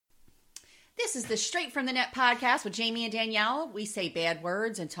This is the Straight from the Net podcast with Jamie and Danielle. We say bad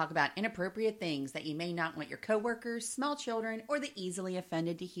words and talk about inappropriate things that you may not want your coworkers, small children, or the easily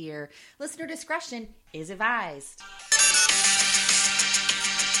offended to hear. Listener discretion is advised.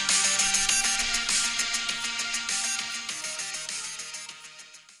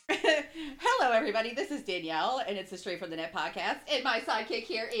 Hello, everybody. This is Danielle, and it's the Straight from the Net podcast. And my sidekick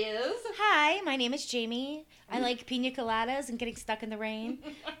here is... Hi, my name is Jamie. I like pina coladas and getting stuck in the rain.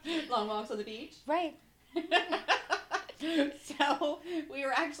 Long walks on the beach. Right. So, we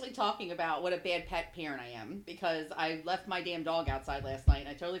were actually talking about what a bad pet parent I am, because I left my damn dog outside last night, and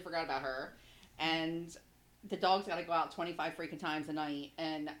I totally forgot about her. And the dog's got to go out 25 freaking times a night,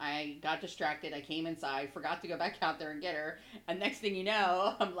 and I got distracted. I came inside, forgot to go back out there and get her, and next thing you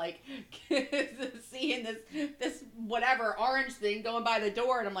know, I'm like seeing this whatever orange thing going by the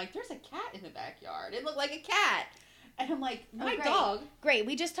door, and I'm like, there's a cat in the backyard. It looked like a cat. And I'm like, my dog. Great.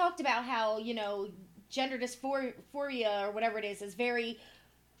 We just talked about how, gender dysphoria or whatever it is very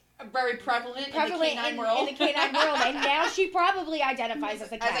prevalent in the canine world. In the canine world, and now she probably identifies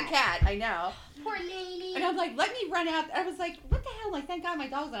as a cat. As a cat, I know. Poor lady. And I'm like, let me run out. I was like, what the hell? Like, thank God my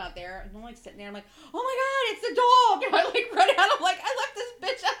dog's not out there. And I'm like sitting there. I'm like, oh my God, it's the dog. And I like run out. I'm like, I left this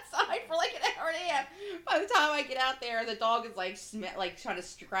bitch outside for like an hour and a half. By the time I get out there, the dog is like trying to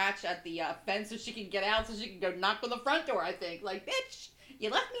scratch at the fence so she can get out, so she can go knock on the front door. I think, like, bitch, you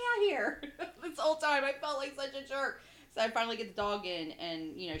left me out here. This whole time I felt like such a jerk. So I finally get the dog in,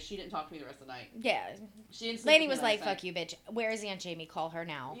 and, she didn't talk to me the rest of the night. Yeah. She didn't sleep Lady with me was like, last night. fuck you, bitch. Where is Aunt Jamie? Call her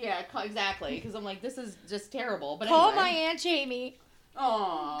now. Yeah, exactly. Because I'm like, this is just terrible. But Call anyway. my Aunt Jamie.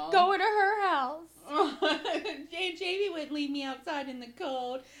 Aww. Go into her house. Jamie wouldn't leave me outside in the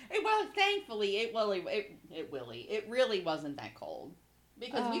cold. Well, thankfully, it really wasn't that cold.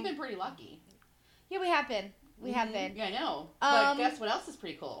 Because we've been pretty lucky. Yeah, we have been. We have been. Yeah, I know. But guess what else is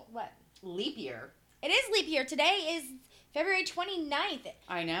pretty cool? What? Leap year. It is leap year. Today is February 29th.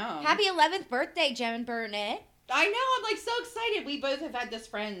 I know. Happy 11th birthday, Jen Burnett. I know. I'm like so excited. We both have had this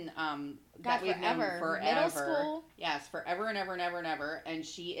friend that we've known forever. Middle school. Yes, forever and ever and ever and ever. And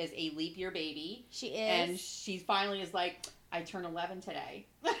she is a leap year baby. She is. And she finally is like, I turned 11 today.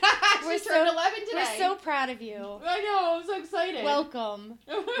 She turned 11 today. We're so proud of you. I know. I'm so excited. Welcome.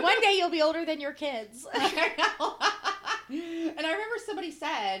 One day you'll be older than your kids. I know. And I remember somebody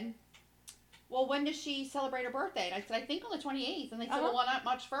said, well, when does she celebrate her birthday? And I said, I think on the 28th. And they said, well, why not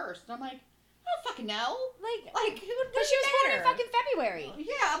March 1st? And I'm like, I don't fucking know. Like who would Because she was born in fucking February.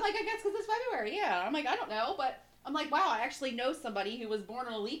 Yeah, I'm like, I guess because it's February. Yeah. I'm like, I don't know. But I'm like, wow, I actually know somebody who was born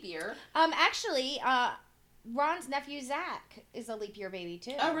on a leap year. Actually, Ron's nephew, Zach, is a leap year baby,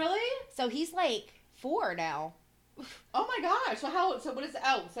 too. Oh, really? So he's like 4 now. Oh, my gosh. So what is,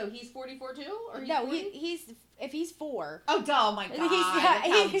 so he's 44 too? Or he's if he's 4. Oh, oh my God.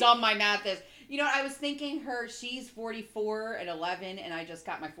 That's how dumb my math is. You know what? I was thinking she's 44 and 11, and I just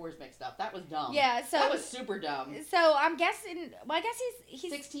got my 4s mixed up. That was dumb. Yeah, so. That was super dumb. So I'm guessing, I guess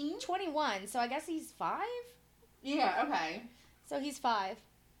he's 16? 21, so I guess he's 5? Yeah, okay. So he's 5.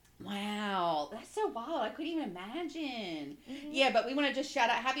 Wow, that's so wild. I couldn't even imagine. Mm-hmm. Yeah, but we want to just shout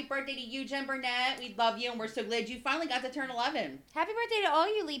out happy birthday to you, Jen Burnett. We love you, and we're so glad you finally got to turn 11. Happy birthday to all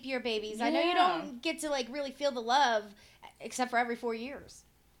you leap year babies. Yeah. I know you don't get to really feel the love except for every 4 years.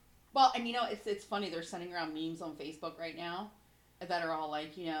 Well, and it's funny. They're sending around memes on Facebook right now that are all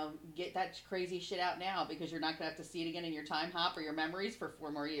like, get that crazy shit out now because you're not going to have to see it again in your time hop or your memories for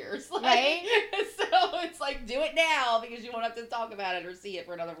 4 more years. Right? So it's like, do it now because you won't have to talk about it or see it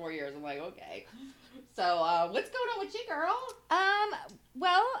for another 4 years. I'm like, okay. So what's going on with you, girl?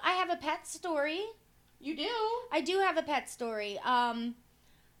 Well, I have a pet story. You do? I do have a pet story.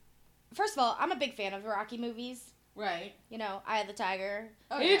 First of all, I'm a big fan of the Rocky movies. Right. Eye of the Tiger.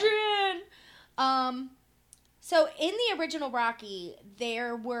 Oh, Adrian! Yeah. So in the original Rocky,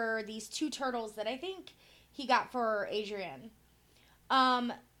 there were these 2 turtles that I think he got for Adrian.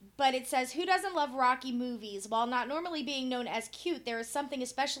 But it says, who doesn't love Rocky movies? While not normally being known as cute, there is something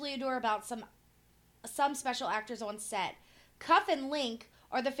especially adorable about some special actors on set. Cuff and Link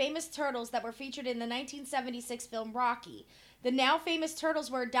are the famous turtles that were featured in the 1976 film Rocky. The now famous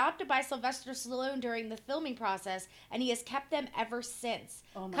turtles were adopted by Sylvester Stallone during the filming process, and he has kept them ever since.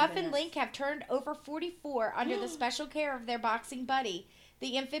 Cuff and Link have turned over 44 under the special care of their boxing buddy.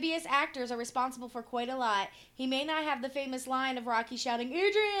 The amphibious actors are responsible for quite a lot. He may not have the famous line of Rocky shouting,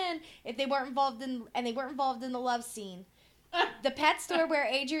 Adrian, if they weren't involved in the love scene. The pet store where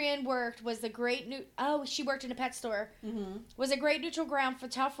Adrian worked was she worked in a pet store. Mm-hmm. Was a great neutral ground for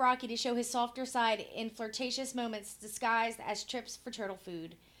tough Rocky to show his softer side in flirtatious moments disguised as trips for turtle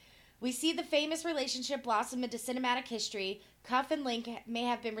food. We see the famous relationship blossom into cinematic history. Cuff and Link may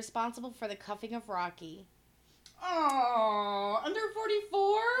have been responsible for the cuffing of Rocky. Oh, under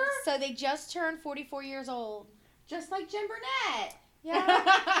 44? So they just turned 44 years old. Just like Jim Burnett.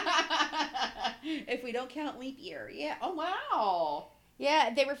 Yeah. If we don't count leap year. Yeah. Oh, wow.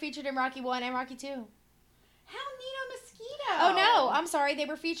 Yeah, they were featured in Rocky 1 and Rocky 2. How neato mosquito. Oh, no. I'm sorry. They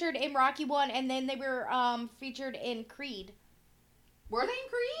were featured in Rocky 1 and then they were featured in Creed. Were they in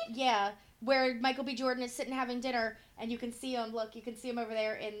Creed? Yeah, where Michael B. Jordan is sitting having dinner and you can see him. Look, you can see him over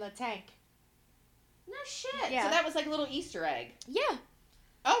there in the tank. No shit. Yeah. So that was like a little Easter egg. Yeah.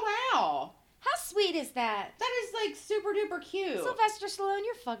 Oh, wow. How sweet is that? That is like super duper cute. Sylvester Stallone,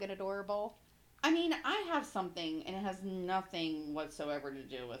 you're fucking adorable. I mean, I have something and it has nothing whatsoever to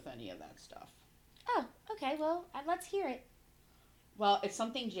do with any of that stuff. Oh, okay. Well, let's hear it. Well, it's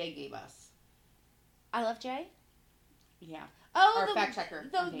something Jay gave us. I love Jay. Yeah. Oh, Our fact checker.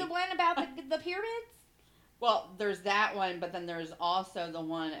 The one about the pyramids? Well, there's that one, but then there's also the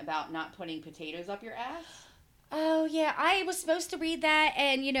one about not putting potatoes up your ass. Oh, yeah. I was supposed to read that,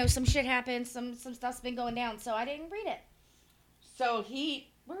 and, you know, some shit happened. Some stuff's been going down, so I didn't read it. So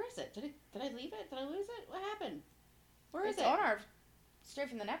where is it? Did I leave it? Did I lose it? What happened? Where is It's it? on our straight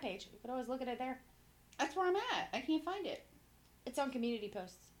from the net page. You could always look at it there. That's where I'm at. I can't find it. It's on community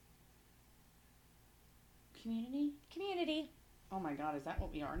posts. Community. Oh my god, is that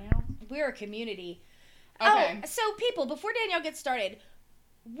what we are now? We're a community. Okay. Oh, so people, before Danielle gets started,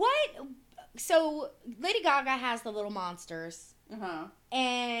 so Lady Gaga has the Little Monsters, Uh-huh.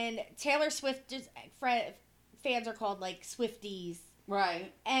 and Taylor Swift fans are called like Swifties,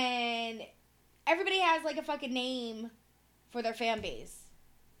 Right. and everybody has like a fucking name for their fan base.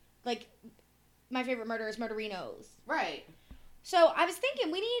 Like, my favorite murder is Murderinos. Right. So I was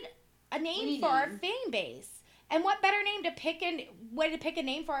thinking we need a name for our name. fan base. And what better name to pick way to pick a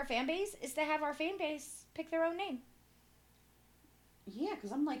name for our fan base is to have our fan base pick their own name. Yeah,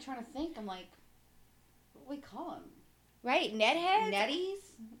 because I'm like trying to think. I'm like, what do we call them? Right? Netheads? Netties?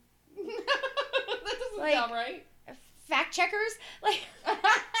 That doesn't Like- sound right. Fact checkers? Like,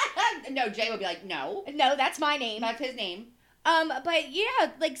 No, Jay would be like, no. no, that's my name. That's his name. But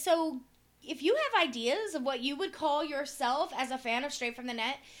yeah, like, so if you have ideas of what you would call yourself as a fan of Straight from the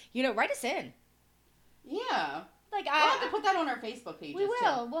Net, you know, write us in. Yeah. Like, We'll have to put that on our Facebook page. we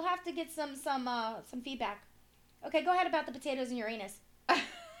will. We'll have to get some feedback. Okay, go ahead about the potatoes in your anus.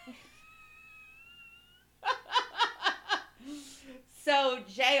 So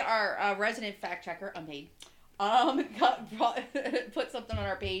Jay, our resident fact checker, unpaid, put something on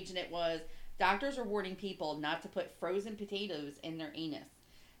our page, and it was doctors are warning people not to put frozen potatoes in their anus.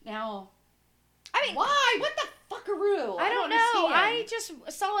 Now, I mean, why? What the fuckaroo? I don't know. understand. I just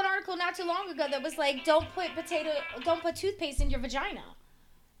saw an article not too long ago that was like, don't put toothpaste in your vagina.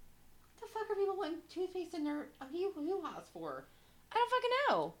 What the fuck are people putting toothpaste in their hoo-ha's for? I don't fucking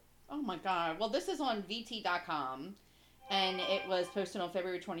know. Oh my god. Well, this is on VT.com, and it was posted on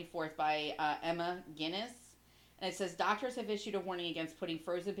February 24th by Emma Guinness. And it says, doctors have issued a warning against putting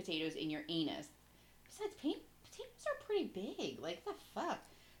frozen potatoes in your anus. Besides, potatoes are pretty big. Like, what the fuck?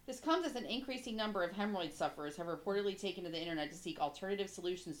 This comes as an increasing number of hemorrhoid sufferers have reportedly taken to the internet to seek alternative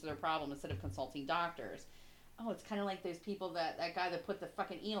solutions to their problem instead of consulting doctors. Oh, it's kind of like those people that guy that put the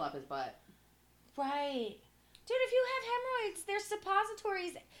fucking eel up his butt. Right. Dude, if you have hemorrhoids, there's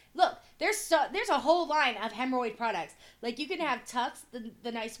suppositories. Look, there's a whole line of hemorrhoid products. Like, you can have Tux,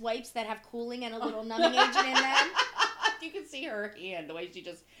 the nice wipes that have cooling and a little numbing agent in them. You can see her hand, the way she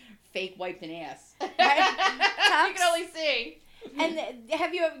just fake wiped an ass. Right? You can only see. And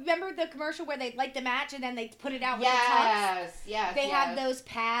remember the commercial where they light the match and then they put it out with Yes, the Tux? They have those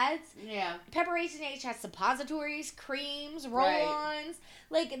pads. Yeah. Preparation H has suppositories, creams, roll-ons.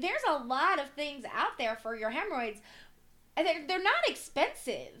 Right. Like, there's a lot of things out there for your hemorrhoids. And they're not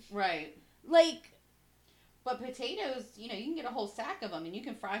expensive. Right. Like... But potatoes, you know, you can get a whole sack of them and you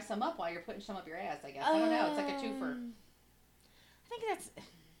can fry some up while you're putting some up your ass, I guess. I don't know. It's like a twofer. I think that's...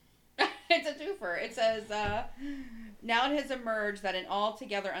 It's a twofer. It says, now it has emerged that an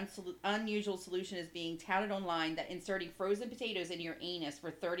altogether unusual solution is being touted online that inserting frozen potatoes in your anus for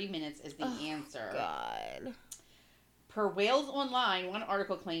 30 minutes is the answer. God. Per Wales Online, one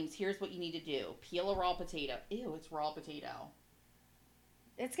article claims, here's what you need to do. Peel a raw potato. Ew, it's raw potato.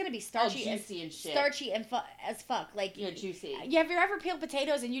 It's going to be All starchy, juicy and shit. starchy and as fuck. Like, Yeah, juicy. have you ever peeled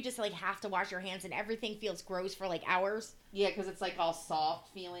potatoes and you just, like, have to wash your hands and everything feels gross for, like, hours? Yeah, because it's like all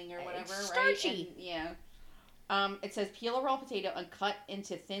soft feeling or whatever, It's right? starchy. And, yeah. It says peel a raw potato and cut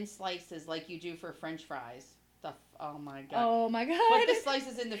into thin slices like you do for French fries. Oh my god. Oh my god. Put the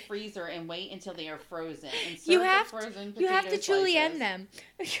slices in the freezer and wait until they are frozen. Insert You the have frozen you have to potato truly slices. end them.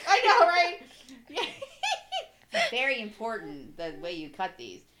 I know, right? Yeah. It's very important the way you cut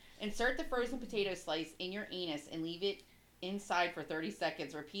these. Insert the frozen potato slice in your anus and leave it inside for 30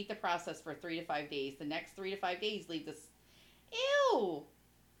 seconds. Repeat the process for 3 to 5 days. The next 3 to 5 days, leave this. Ew!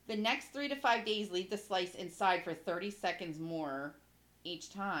 The next 3 to 5 days, leave the slice inside for 30 seconds more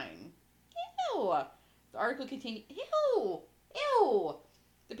each time. Ew! The article continues. Ew! Ew!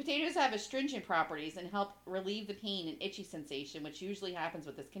 The potatoes have astringent properties and help relieve the pain and itchy sensation, which usually happens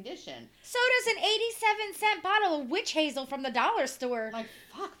with this condition. So does an 87-cent bottle of witch hazel from the dollar store. Like,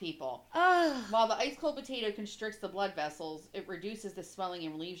 fuck people. Ugh. While the ice-cold potato constricts the blood vessels, it reduces the swelling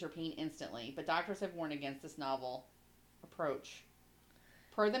and relieves your pain instantly. But doctors have warned against this novel approach.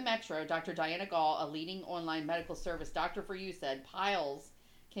 Per the Metro, Dr. Diana Gall, a leading online medical service doctor for you, said piles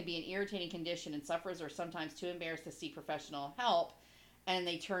can be an irritating condition and sufferers are sometimes too embarrassed to seek professional help, and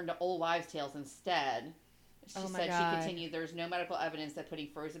they turn to old wives' tales instead. She said, God. she continued, there's no medical evidence that putting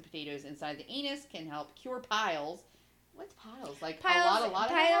frozen potatoes inside the anus can help cure piles. What's piles? Like Piles, a lot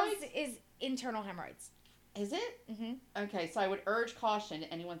of piles hemorrhoids? is internal hemorrhoids. Is it? Mm-hmm. Okay, so I would urge caution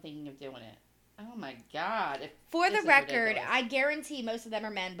to anyone thinking of doing it. Oh my God. For This the is record, ridiculous. I guarantee most of them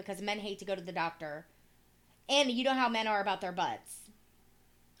are men because men hate to go to the doctor. And you know how men are about their butts.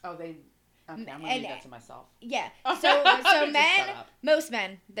 Oh, they... Okay, I'm going to And- leave that to myself. Yeah. Just So shut men, up. most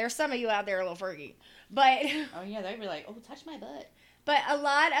men, there's some of you out there a little freaky. But Oh, yeah, they'd be like, oh, touch my butt. a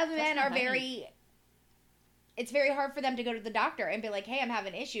lot of men my are honey. very, it's very hard for them to go to the doctor and be like, hey, I'm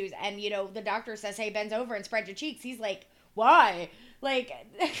having issues. And, you know, the doctor says, hey, bend over and spread your cheeks. He's like, why? Like,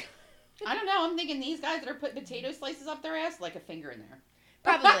 I don't know. I'm thinking these guys that are putting potato slices up their ass, like a finger in there.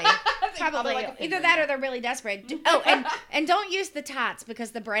 probably. They Probably. like a finger Either in that there. or they're really desperate. Oh, and don't use the tots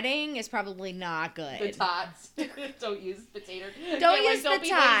because the breading is probably not good. The tots. Don't use potato. Don't Yeah, use like, the be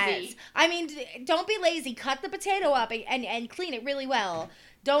tots. lazy. I mean, don't be lazy. Cut the potato up and clean it really well.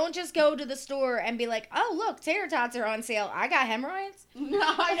 Don't just go to the store and be like, oh, look, tater tots are on sale. I got hemorrhoids. No,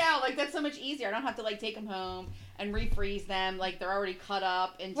 I know. Like, that's so much easier. I don't have to, like, take them home and refreeze them. Like, they're already cut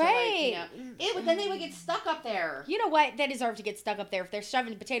up into, like, you know. Ew, then they would get stuck up there. You know what? They deserve to get stuck up there if they're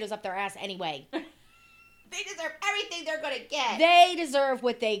shoving potatoes up their ass anyway. They deserve everything they're going to get. They deserve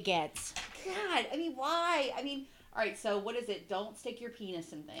what they get. God, I mean, why? I mean, all right, so what is it? Don't stick your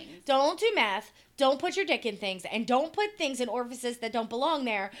penis in things. Don't do meth. Don't put your dick in things. And don't put things in orifices that don't belong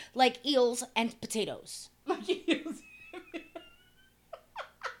there, like eels and potatoes. Like you.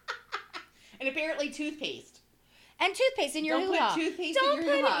 And apparently toothpaste. And toothpaste in your Don't hoo-ha. put toothpaste Don't in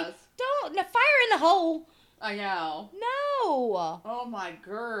your put hoo-has. Don't. No, fire in the hole. I know. No. Oh my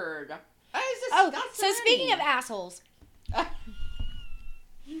god. That is Oh, disgusting. so speaking of assholes.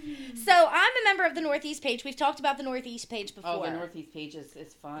 So I'm a member of the Northeast page. We've talked about the Northeast page before. Oh, the Northeast page is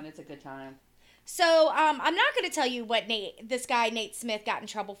fun. It's a good time. So I'm not going to tell you what this guy Nate Smith got in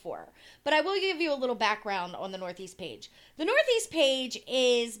trouble for, but I will give you a little background on the Northeast page. The Northeast page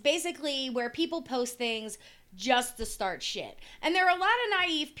is basically where people post things just to start shit. And there are a lot of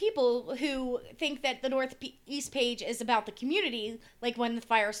naive people who think that the Northeast page is about the community, like when the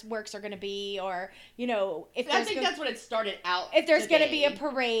fireworks are going to be, or, you know, if I there's think that's what it started out if there's going to today. be a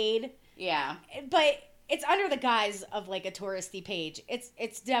parade. Yeah. But it's under the guise of like a touristy page.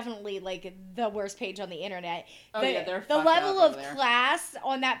 It's definitely like the worst page on the internet. Oh, the, yeah, they're the fucked level up of over there. class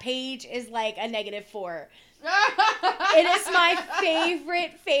on that page is like a -4. It is my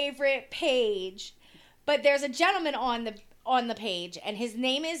favorite page. But there's a gentleman on the page, and his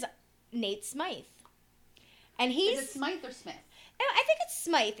name is Nate Smythe. And he's Is it Smythe or Smith? I think it's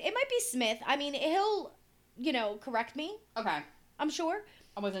Smythe. It might be Smith. I mean, he'll, you know, correct me, Okay. I'm sure.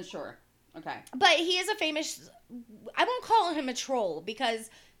 I wasn't sure. Okay. But he is a famous, I won't call him a troll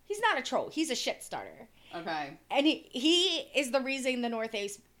because he's not a troll. He's a shit starter. Okay. And he is the reason the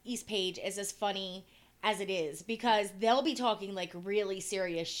Northeast page is as funny as it is, because they'll be talking like really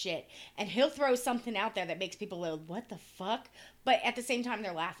serious shit and he'll throw something out there that makes people go, what the fuck? But at the same time,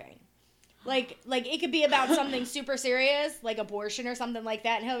 they're laughing. Like it could be about something super serious, like abortion or something like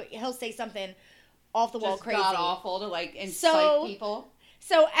that. And he'll say something off the wall Just crazy. god awful to like incite people.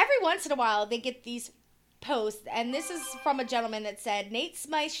 So every once in a while, they get these posts, and this is from a gentleman that said, Nate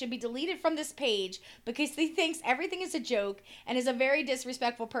Smythe should be deleted from this page because he thinks everything is a joke and is a very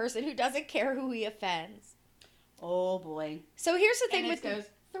disrespectful person who doesn't care who he offends. Oh boy. So here's the thing And with it goes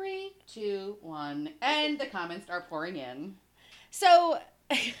 3, 2, 1, and the comments start pouring in. So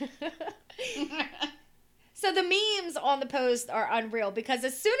so the memes on the post are unreal because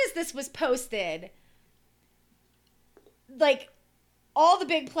as soon as this was posted, like all the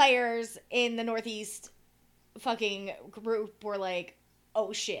big players in the Northeast fucking group were like,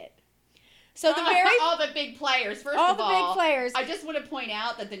 oh shit. So all all the big players. First all of the all, big players. I just want to point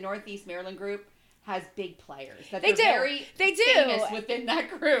out that the Northeast Maryland group has big players. That They they're do. Very They do. famous within that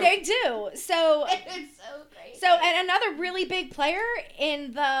group. They do. So It's so great. So, and another really big player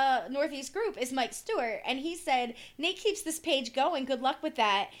in the Northeast group is Mike Stewart. And he said, Nate keeps this page going. Good luck with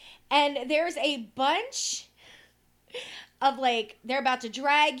that. And there's a bunch of like, they're about to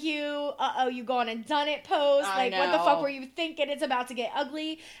drag you. Uh-oh, you gone and done it post. Like, what the fuck were you thinking? It's about to get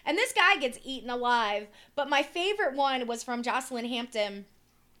ugly. And this guy gets eaten alive. But my favorite one was from Jocelyn Hampton.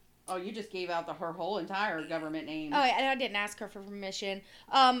 Oh, you just gave out her whole entire government name. Oh, and I didn't ask her for permission.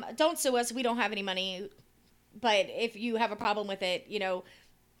 Don't sue us. We don't have any money. But if you have a problem with it, you know,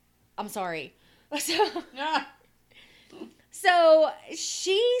 I'm sorry. Yeah. So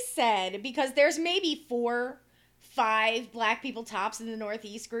she said, because there's maybe 4-5 black people tops in the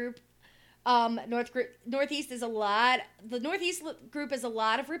Northeast group. Northeast is a lot. The Northeast group is a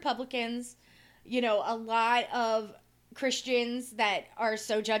lot of Republicans, you know, a lot of Christians that are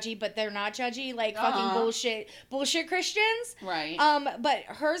so judgy, but they're not judgy, like fucking bullshit Christians. Right. But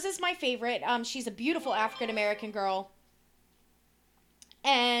hers is my favorite. She's a beautiful African American girl.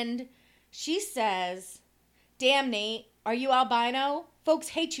 And she says, "Damn, Nate, are you albino? Folks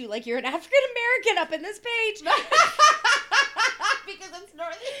hate you like you're an African American up in this page." Because it's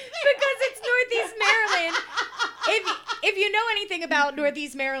Northeast. Because it's Northeast Maryland. If you know anything about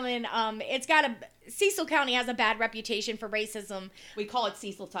Northeast Maryland, Cecil County has a bad reputation for racism. We call it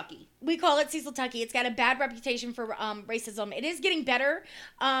Cecil Tucky. It's got a bad reputation for racism. It is getting better,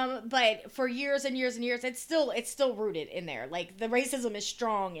 but for years and years and years, it's still rooted in there. Like, the racism is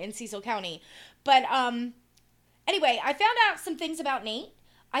strong in Cecil County. But anyway, I found out some things about Nate.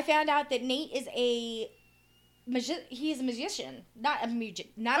 I found out that Nate is he is a musician, not a magician.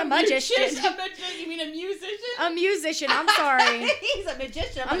 You mean a musician? A musician. I'm sorry. He's a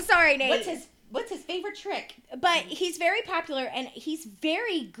magician. I'm sorry, Nate. What's his favorite trick? But he's very popular, and he's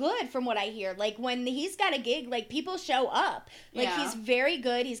very good from what I hear. Like, when he's got a gig, like, people show up. Like, He's very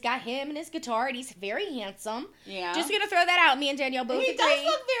good. He's got him and his guitar, and he's very handsome. Yeah. Just gonna throw that out. Me and Danielle both agree. He does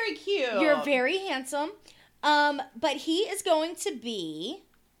look very cute. You're very handsome. But he is going to be,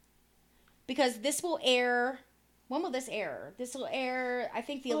 because this will air... When will this air? This will air, I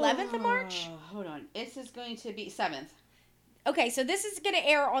think, the 11th of March? Hold on. This is going to be 7th. Okay, so this is going to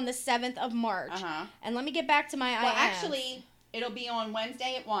air on the 7th of March. Uh-huh. And let me get back to my Well, actually, it'll be on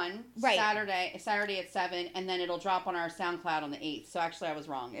Wednesday at 1, right. Saturday at 7, and then it'll drop on our SoundCloud on the 8th. So actually, I was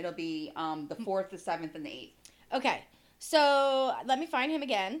wrong. It'll be the 4th, the 7th, and the 8th. Okay, so let me find him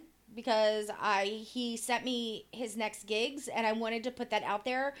again, because he sent me his next gigs, and I wanted to put that out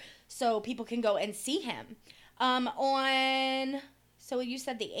there so people can go and see him. So you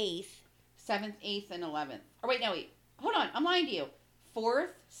said the 8th. 7th, 8th, and 11th. Or wait. Hold on. I'm lying to you.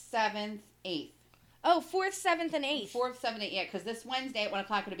 4th, 7th, 8th. Oh, 4th, 7th, and 8th. 4th, 7th, 8th. Yeah, because this Wednesday at 1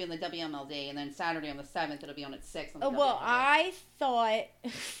 o'clock it'll be on the WMLD, and then Saturday on the 7th it'll be on at 6 on the WMLD. Well, I thought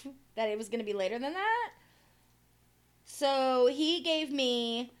that it was going to be later than that. So he gave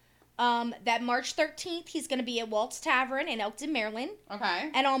me that March 13th he's going to be at Walt's Tavern in Elkton, Maryland. Okay.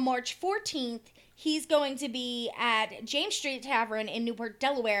 And on March 14th he's going to be at James Street Tavern in Newport,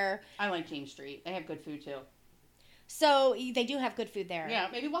 Delaware. I like James Street. They have good food too. So they do have good food there. Yeah,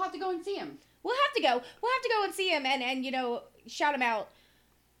 maybe we'll have to go and see him. We'll have to go and see him and you know, shout him out.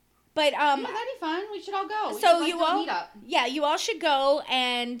 But yeah, that'd be fun. We should all go. So you all, you all should go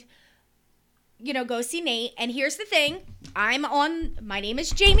and, you know, go see Nate. And here's the thing: my name is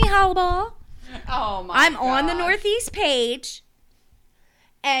Jamie Hollabaugh. Oh my! I'm on the Northeast page.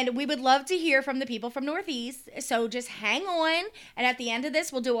 And we would love to hear from the people from Northeast. So just hang on. And at the end of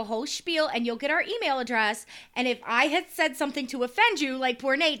this, we'll do a whole spiel and you'll get our email address. And if I had said something to offend you, like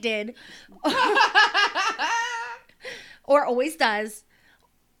poor Nate did, or always does,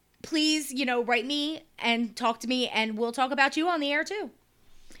 please, you know, write me and talk to me and we'll talk about you on the air too.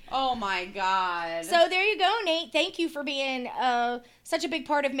 Oh my God. So there you go, Nate. Thank you for being such a big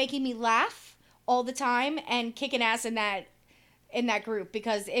part of making me laugh all the time and kicking ass in that group,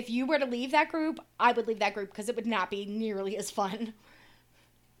 because if you were to leave that group, I would leave that group because it would not be nearly as fun.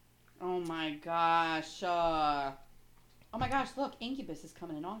 Oh my gosh. Oh my gosh, look, Incubus is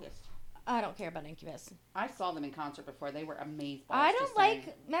coming in August. I don't care about Incubus. I saw them in concert before. They were amazing. I don't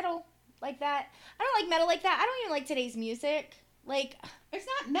like metal like that. I don't like metal like that. I don't even like today's music. Like, it's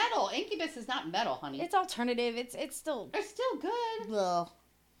not metal. Incubus is not metal, honey. It's alternative. It's still good. Ugh.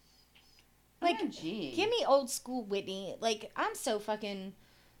 Like, OMG. Give me old school Whitney. Like, I'm so fucking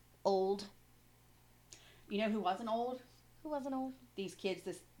old. You know who wasn't old? Who wasn't old? These kids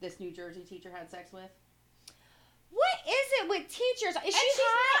this New Jersey teacher had sex with. What is it with teachers? Is she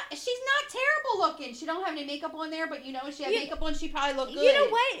hot? She's not terrible looking. She don't have any makeup on there, but you know if she had makeup on, she probably looked good. You know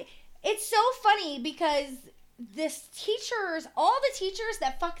what? It's so funny because all the teachers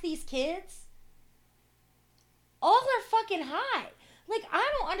that fuck these kids, all are fucking hot. Like,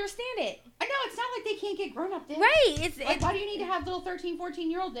 I don't understand it. I know, it's not like they can't get grown-up dick. Right. Like, why do you need to have little 13,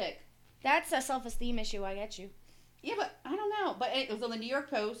 14-year-old dick? That's a self-esteem issue, I get you. Yeah, but I don't know. But it was on the New York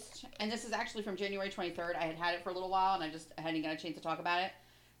Post, and this is actually from January 23rd. I had it for a little while, and I hadn't got a chance to talk about it.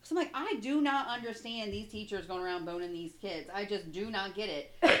 So I'm like, I do not understand these teachers going around boning these kids. I just do not get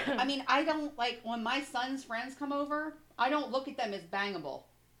it. I mean, I don't, like, when my son's friends come over, I don't look at them as bangable.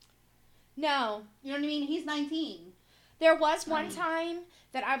 No. You know what I mean? He's 19. There was one time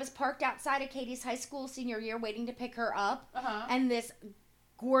that I was parked outside of Katie's high school senior year waiting to pick her up, and this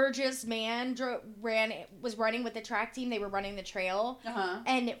gorgeous man was running with the track team. They were running the trail.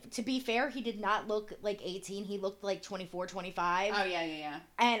 And to be fair, he did not look like 18. He looked like 24, 25. Oh, yeah.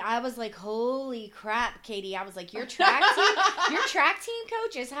 And I was like, holy crap, Katie. I was like, your track team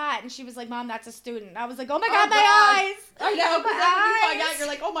coach is hot. And she was like, Mom, that's a student. I was like, oh my God, my eyes. I know, because my you find out, you're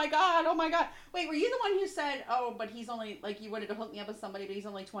like, oh my God. Wait, were you the one who said, oh, but he's only, like, you wanted to hook me up with somebody, but he's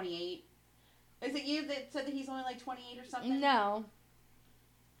only 28? Is it you that said that he's only like 28 or something? No.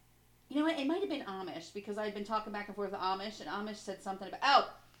 You know what? It might have been Amish, because I'd been talking back and forth with Amish, and Amish said something about,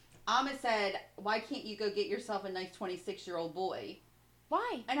 Amish said, why can't you go get yourself a nice 26-year-old boy?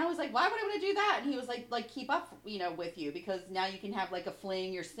 Why? And I was like, why would I want to do that? And he was like, keep up, with you, because now you can have, like, a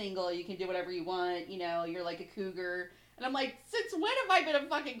fling, you're single, you can do whatever you want, you're like a cougar. And I'm like, since when have I been a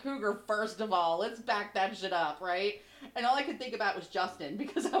fucking cougar, first of all? Let's back that shit up, right? And all I could think about was Justin,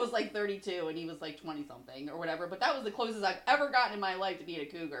 because I was like 32 and he was like 20-something or whatever. But that was the closest I've ever gotten in my life to being a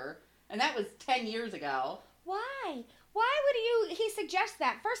cougar. And that was 10 years ago. Why? Why would he suggest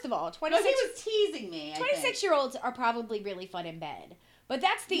that? First of all, 26... No, he was teasing me, 26-year-olds are probably really fun in bed. But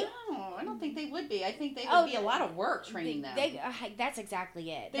that's the... No, I don't think they would be. I think they would be a lot of work training them. That's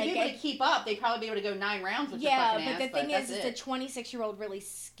exactly it. They'd be able to keep up. They'd probably be able to go 9 rounds with your fucking ass. Yeah, but the thing is the 26-year-old really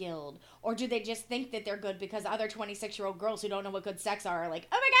skilled? Or do they just think that they're good because other 26-year-old girls who don't know what good sex are like,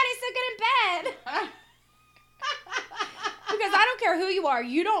 oh my God, he's so good in bed? Because I don't care who you are.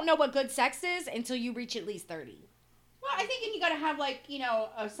 You don't know what good sex is until you reach at least 30. Well, I think you got to have, like,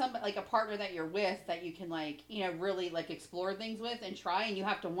 a partner that you're with that you can, like, really, like, explore things with and try, and you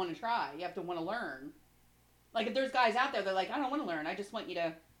have to want to try. You have to want to learn. Like, if there's guys out there, they're like, I don't want to learn. I just want you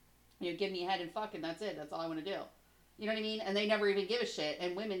to, give me a head and fuck, and that's it. That's all I want to do. You know what I mean? And they never even give a shit.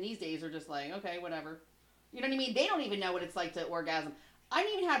 And women these days are just like, okay, whatever. You know what I mean? They don't even know what it's like to orgasm. I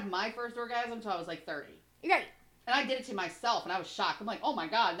didn't even have my first orgasm until I was, like, 30. Right. And I did it to myself, and I was shocked. I'm like, oh, my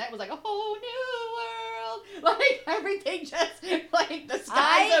God. And that was like a whole new world. Like, everything just, like, the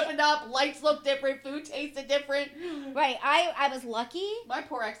skies opened up, lights looked different, food tasted different. Right. I was lucky. My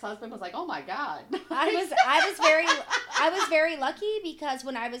poor ex-husband was like, oh, my God. I was very lucky because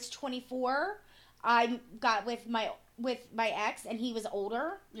when I was 24, I got with my ex, and he was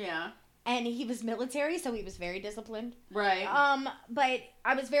older. Yeah. And he was military, so he was very disciplined. Right. But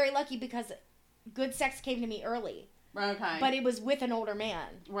I was very lucky because good sex came to me early. Okay. But it was with an older man.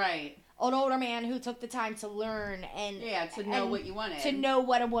 Right. An older man who took the time to learn and... Yeah, to know what you wanted. To know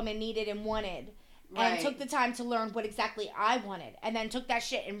what a woman needed and wanted. Right. And took the time to learn what exactly I wanted. And then took that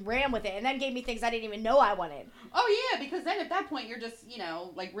shit and ran with it. And then gave me things I didn't even know I wanted. Oh, yeah, because then at that point you're just,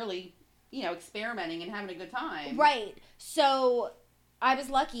 like really, experimenting and having a good time. Right. So, I was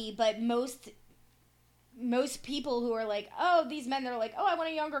lucky, but most people who are like, oh, these men, they're like, oh, I want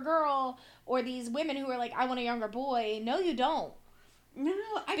a younger girl. Or these women who are like, I want a younger boy. No, you don't. No,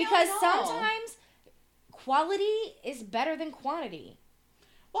 because sometimes quality is better than quantity.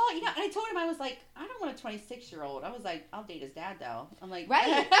 Well, and I told him, I was like, I don't want a 26-year-old. I was like, I'll date his dad, though. I'm like...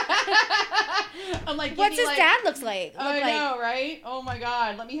 Right. I'm like... What's his dad looks like? I know, right? Oh, my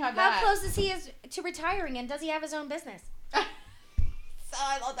God. Let me have that. How close is he to retiring, and does he have his own business? So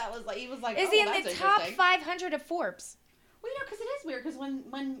I thought that was like... He was like, is he in the top 500 of Forbes? Well, because it is weird, because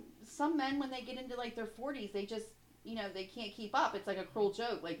when some men, when they get into, like, their 40s, they just... they can't keep up. It's like a cruel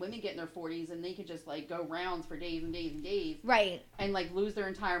joke. Like, women get in their 40s and they could just, like, go rounds for days and days and days. Right. And, like, lose their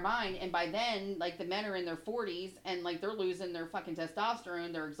entire mind. And by then, like, the men are in their 40s and, like, they're losing their fucking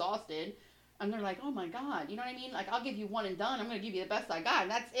testosterone. They're exhausted. And they're like, oh, my God. You know what I mean? Like, I'll give you one and done. I'm going to give you the best I got.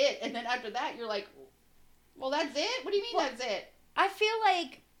 And that's it. And then after that, you're like, well, that's it? What do you mean that's it? I feel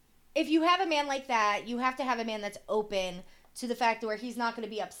like if you have a man like that, you have to have a man that's open to the fact where he's not going to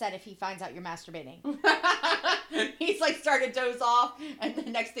be upset if he finds out you're masturbating. He's like starting to doze off, and the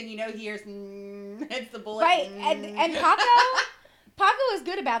next thing you know, he hears, it's the bullet. Right, and Paco is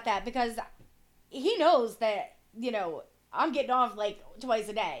good about that because he knows that, I'm getting off like twice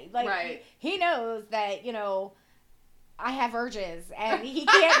a day. Like, right. He knows that, I have urges, and he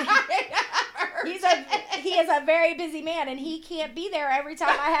can't. He is a very busy man, and he can't be there every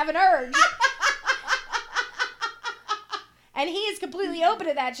time I have an urge. And he is completely open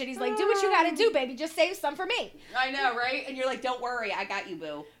to that shit. He's like, do what you gotta do, baby. Just save some for me. I know, right? And you're like, don't worry, I got you,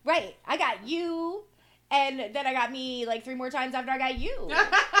 boo. Right. I got you, and then I got me like 3 more times after I got you.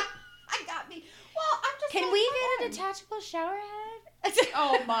 I got me. Well, I'm just. Can we get a detachable shower head?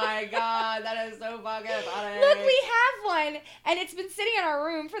 Oh my god, that is so fucking funny. Look, we have one, and it's been sitting in our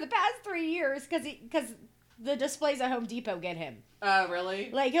room for the past 3 years because the displays at Home Depot get him. Oh,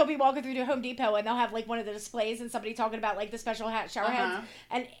 really? Like, he'll be walking through to Home Depot, and they'll have, like, one of the displays, and somebody talking about, like, the special shower heads,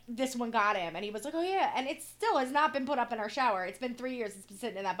 and this one got him, and he was like, oh, yeah, and it still has not been put up in our shower. It's been 3 years it's been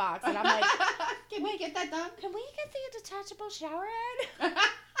sitting in that box, and I'm like, can we get that done? Can we get the detachable shower head?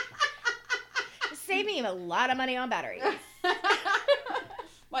 Save me a lot of money on batteries.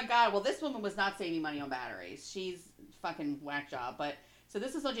 My god, well, this woman was not saving money on batteries. She's fucking whack job, but... So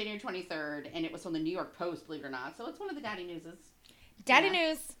this is on January 23rd, and it was on the New York Post, believe it or not. So it's one of the daddy newses. Daddy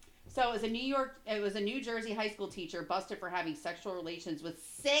news. So it was a New Jersey high school teacher busted for having sexual relations with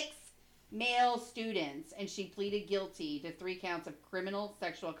 6 male students, and she pleaded guilty to 3 counts of criminal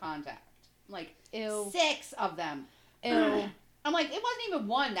sexual contact. Like, ew. 6 of them. Ew. I'm like, it wasn't even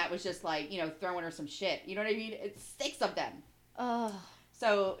one that was just like, throwing her some shit. You know what I mean? It's 6 of them. Ugh.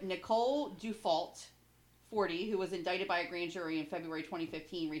 So Nicole Dufault, 40, who was indicted by a grand jury in February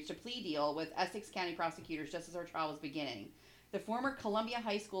 2015, reached a plea deal with Essex County prosecutors just as her trial was beginning. The former Columbia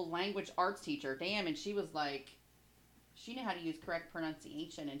High School language arts teacher, damn, and she was like, she knew how to use correct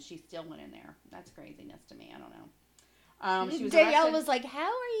pronunciation, and she still went in there. That's craziness to me. I don't know. She was Danielle arrested. was like, how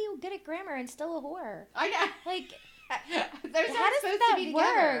are you good at grammar and still a whore? I know. Like, they're how not does supposed that to be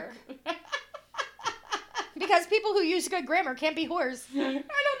together. work? Because people who use good grammar can't be whores. I don't know.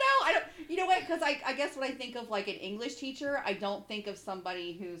 You know what? Because I guess when I think of like an English teacher, I don't think of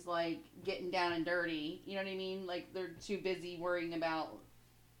somebody who's like getting down and dirty. You know what I mean? Like they're too busy worrying about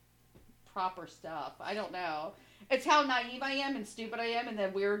proper stuff. I don't know. It's how naive I am and stupid I am, and the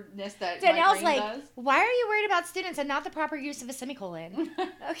weirdness that Danielle's my brain like, does. why are you worried about students and not the proper use of a semicolon?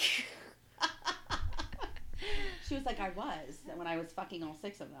 Okay. She was like, I was when I was fucking all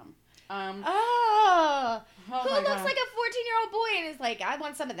 6 of them. Who my looks God. like a 14-year-old boy and is like, I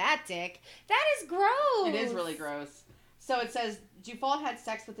want some of that dick? That is gross. It is really gross. So it says Dufault had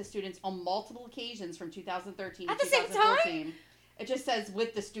sex with the students on multiple occasions from 2013 to At the same 2014. time? It just says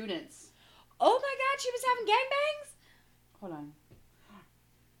with the students. Oh my God, she was having gangbangs? Hold on.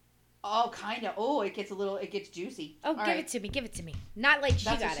 Oh, kind of. Oh, it gets juicy. Oh, All give it to me. Not like she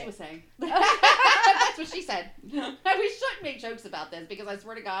That's got what she it. was saying. That's what she said. We shouldn't make jokes about this because I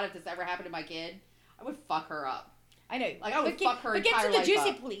swear to God, if this ever happened to my kid, I would fuck her up. I know. Like, I would fuck her but entire get to the life juicy,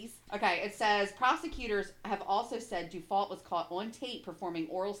 up. please. Okay, it says prosecutors have also said Dufault was caught on tape performing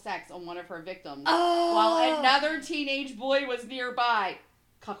oral sex on one of her victims Oh. while another teenage boy was nearby.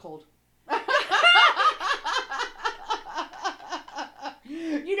 Cuckold.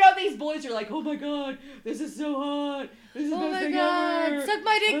 You know, these boys are like, oh my God, this is so hot. This is the best thing ever. Suck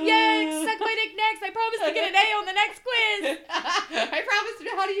my dick next. Suck my dick next. I promise to get an A on the next quiz. I promise to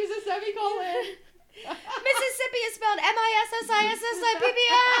know how to use a semicolon. Mississippi is spelled MISSISSIPPI.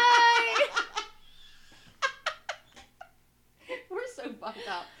 We're so fucked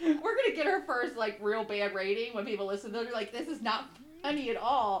up. We're gonna get our first like real bad rating when people listen to it. They're like, this is not funny at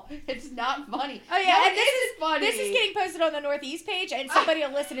all. It's not funny. Oh yeah, no, and this is funny. This is getting posted on the Northeast page, and somebody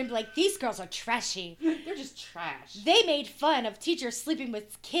will listen and be like, "These girls are trashy. They're just trash." They made fun of teachers sleeping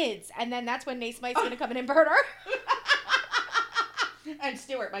with kids," and then that's when Nace Mike's gonna come in and burn her. And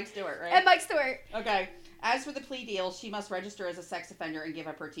Mike Stewart, right? And Mike Stewart. Okay. As for the plea deal, she must register as a sex offender and give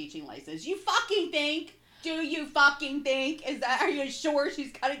up her teaching license. You fucking think? Do you fucking think? Are you sure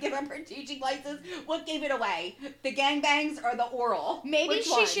she's gonna give up her teaching license? What gave it away? The gangbangs or the oral? Maybe Which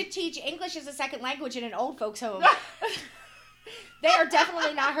she one? should teach English as a second language in an old folks' home. They are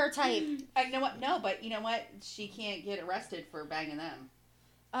definitely not her type. You know what? No, but you know what? She can't get arrested for banging them.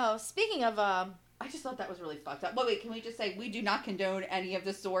 Oh, speaking of, I just thought that was really fucked up. Wait, can we just say we do not condone any of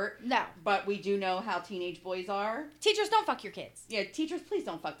the sort? No. But we do know how teenage boys are. Teachers, don't fuck your kids. Yeah, teachers, please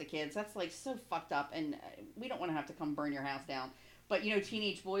don't fuck the kids. That's like so fucked up, and we don't want to have to come burn your house down. But you know,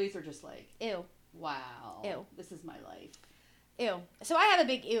 teenage boys are just like, Ew. wow, Ew. This is my life. Ew. So I have a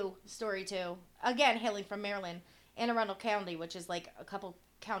big ew story too. Again, hailing from Maryland, Anne Arundel County, which is like a couple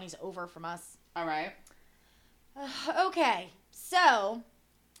counties over from us. All right. Okay, so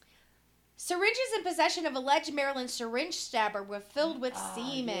syringes in possession of alleged Maryland syringe stabber were filled with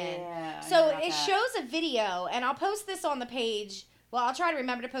semen. Yeah, I So heard about it that. shows a video, and I'll post this on the page Well, I'll try to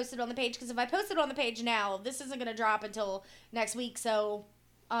remember to post it on the page, because if I post it on the page now, this isn't going to drop until next week, so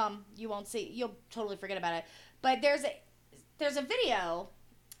you won't see. You'll totally forget about it. But there's a video,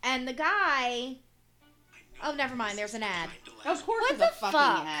 and the guy... Oh, never mind. There's an ad. Of course What there's the a fucking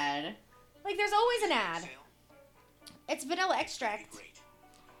fuck? ad. Like, there's always an ad. It's vanilla extract.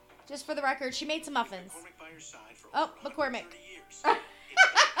 Just for the record, she made some muffins. Oh, McCormick.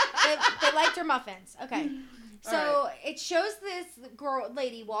 They liked her muffins. Okay. So it shows this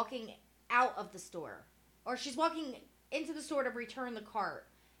lady walking out of the store. Or she's walking into the store to return the cart.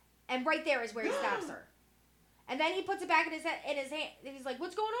 And right there is where he stops her. And then he puts it back in his hand. And he's like,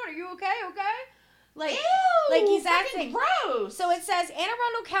 what's going on? Are you okay? Okay? Like, Ew, like he's fucking acting gross. So it says, Anne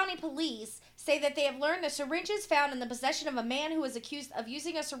Arundel County Police say that they have learned the syringes found in the possession of a man who was accused of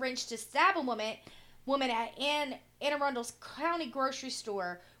using a syringe to stab a woman at Anne Arundel's county grocery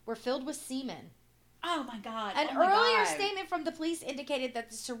store were filled with semen. Oh my God. An earlier statement from the police indicated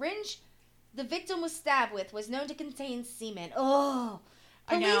that the syringe the victim was stabbed with was known to contain semen. Oh.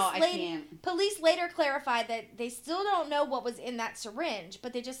 I know, I can't. Police later clarified that they still don't know what was in that syringe,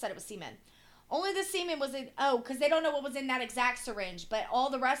 but they just said it was semen. Only the semen was in, because they don't know what was in that exact syringe, but all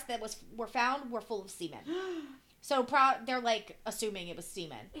the rest that were found were full of semen. So they're like assuming it was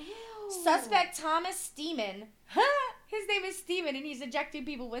semen. Ew. Suspect Thomas Steeman, his name is Steeman, and he's injecting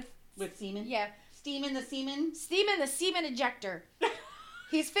people with semen? Yeah. Steeman the semen? Steeman the semen injector.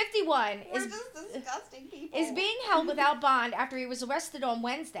 He's 51. We're just disgusting people. Is being held without bond after he was arrested on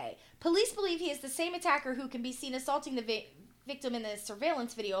Wednesday. Police believe he is the same attacker who can be seen assaulting the victim in the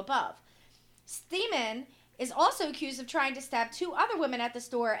surveillance video above. Steeman is also accused of trying to stab 2 other women at the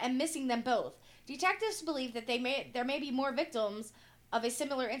store and missing them both. Detectives believe that there may be more victims of a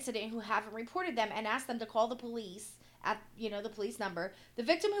similar incident who haven't reported them, and asked them to call the police at the police number. The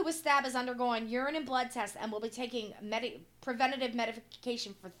victim who was stabbed is undergoing urine and blood tests and will be taking preventative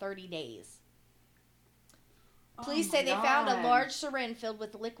medication for 30 days. Police say they found a large syringe filled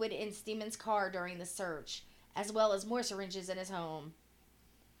with liquid in Steeman's car during the search, as well as more syringes in his home.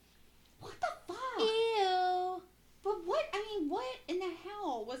 What the fuck? Ew. But what in the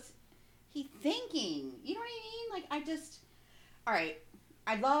hell was he thinking? You know what I mean? Alright,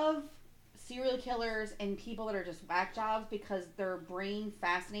 I love serial killers and people that are just whack jobs because their brain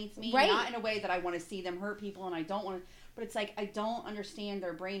fascinates me. Right. Not in a way that I want to see them hurt people, and I don't want to, but it's like I don't understand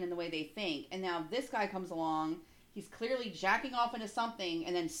their brain and the way they think. And now this guy comes along, he's clearly jacking off into something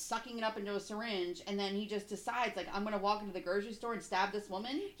and then sucking it up into a syringe, and then he just decides, like, I'm going to walk into the grocery store and stab this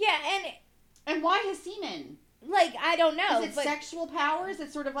woman? Yeah, And why his semen? like, I don't know. Is it sexual powers?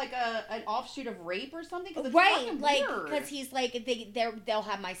 It's sort of like an offshoot of rape or something? Cause it's right, fucking like, weird. because he's like, they'll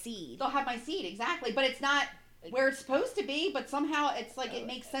have my seed. They'll have my seed, exactly. But it's not where it's supposed to be, but somehow it's like it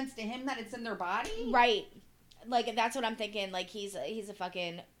makes sense to him that it's in their body. Right. Like, that's what I'm thinking. Like, he's a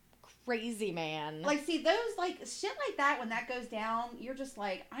fucking crazy man. Like, see, those, like, shit like that, when that goes down, you're just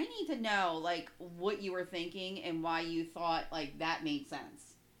like, I need to know, like, what you were thinking and why you thought, like, that made sense.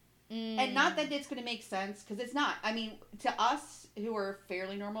 And not that it's going to make sense, because it's not. I mean, to us who are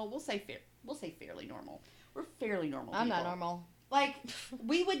fairly normal, we'll say fairly normal. We're fairly normal I'm people. not normal. Like,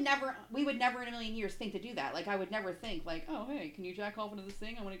 we would never in a million years think to do that. Like, I would never think, like, oh, hey, can you jack off into this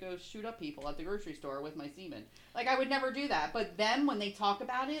thing? I want to go shoot up people at the grocery store with my semen. Like, I would never do that. But then when they talk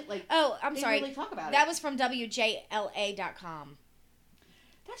about it, like, oh, I'm sorry. They really talk about it. That was from WJLA.com.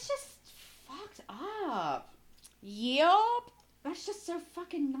 That's just fucked up. Yup. That's just so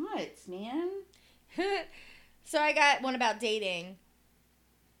fucking nuts, man. So I got one about dating.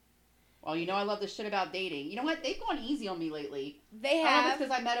 Well, you know I love this shit about dating. You know what? They've gone easy on me lately. They have. I don't know if it's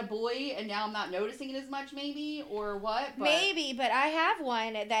because I met a boy and now I'm not noticing it as much, maybe, or what. But... Maybe, but I have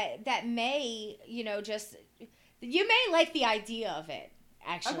one that may, just... You may like the idea of it,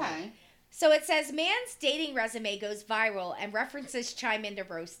 actually. Okay. So it says, man's dating resume goes viral and references chime in to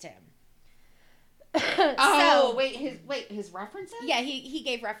roast him. His references? Yeah, he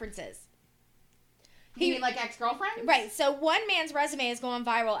gave references. You mean like ex-girlfriends? Right, so one man's resume is going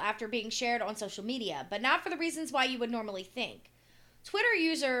viral after being shared on social media, but not for the reasons why you would normally think. Twitter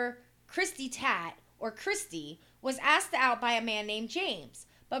user Christy Tat, or Christy, was asked out by a man named James,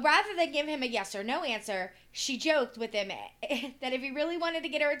 but rather than give him a yes or no answer, she joked with him that if he really wanted to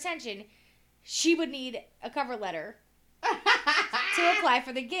get her attention, she would need a cover letter to apply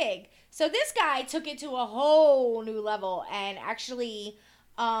for the gig. So this guy took it to a whole new level and actually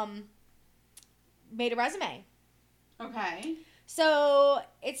made a resume. Okay. So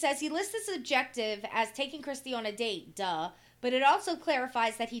it says he lists his objective as taking Christy on a date, but it also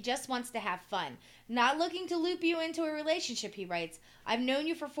clarifies that he just wants to have fun. Not looking to loop you into a relationship, he writes. I've known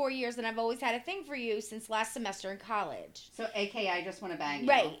you for 4 years and I've always had a thing for you since last semester in college. So, AKA, I just want to bang you.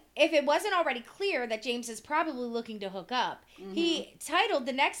 Right. If it wasn't already clear that James is probably looking to hook up, he titled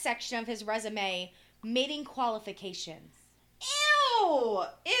the next section of his resume, Mating Qualifications. Ew!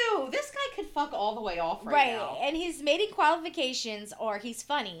 Ew! This guy could fuck all the way off right now. And his mating qualifications are he's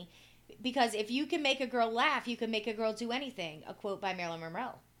funny, because if you can make a girl laugh, you can make a girl do anything. A quote by Marilyn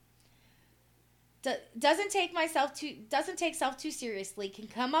Monroe. Doesn't take self too seriously, can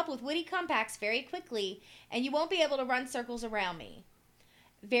come up with witty comebacks very quickly, and you won't be able to run circles around me.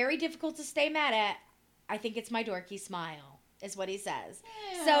 Very difficult to stay mad at. I think it's my dorky smile, is what he says.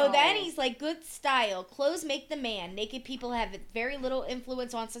 Ew. So then he's like, good style. Clothes make the man. Naked people have very little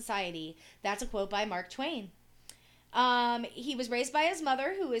influence on society. That's a quote by Mark Twain. He was raised by his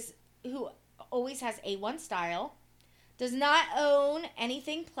mother, who always has A1 style, does not own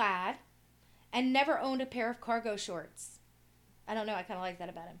anything plaid, and never owned a pair of cargo shorts. I don't know. I kind of like that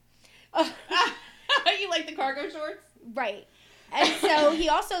about him. You like the cargo shorts? Right. And so he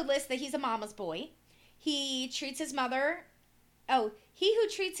also lists that he's a mama's boy. He treats his mother. Oh, he who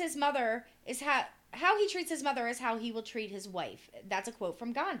treats his mother is how he treats his mother is how he will treat his wife. That's a quote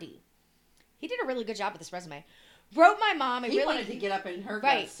from Gandhi. He did a really good job with this resume. Wrote my mom he wanted to get up in her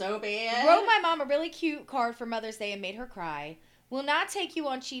guts so bad. Wrote my mom a really cute card for Mother's Day and made her cry. Will not take you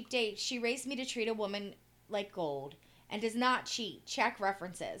on cheap dates. She raised me to treat a woman like gold and does not cheat. Check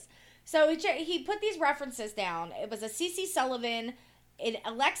references. So he put these references down. It was a CeCe Sullivan, an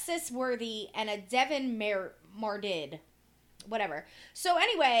Alexis Worthy, and a Devin Mardid. Whatever. So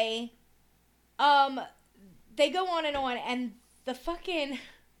anyway, they go on, and the fucking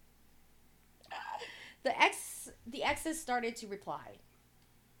the exes started to reply.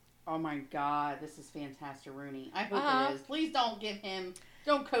 Oh my God, this is fantastic, Rooney. I hope it is. Please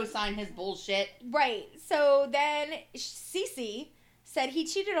don't co-sign his bullshit. Right. So then CeCe said he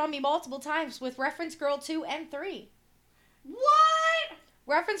cheated on me multiple times with reference girl 2 and 3. What?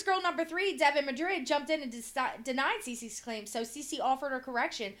 Reference girl number 3, Devin Madrid, jumped in and denied CeCe's claim. So CeCe offered her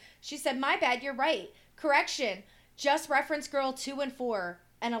correction. She said, my bad, you're right. Correction. Just reference girl 2 and 4.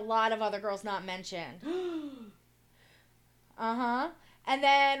 And a lot of other girls not mentioned. And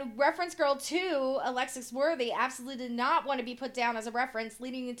then reference girl 2, Alexis Worthy, absolutely did not want to be put down as a reference,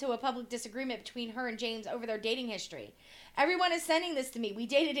 leading into a public disagreement between her and James over their dating history. Everyone is sending this to me. We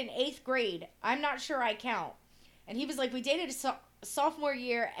dated in 8th grade. I'm not sure I count. And he was like, we dated sophomore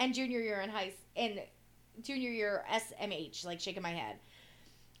year and junior year in junior year SMH, like shaking my head.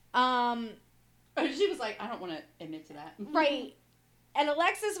 She was like, I don't want to admit to that. Right. And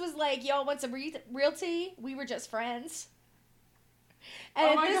Alexis was like, y'all want some real tea? We were just friends.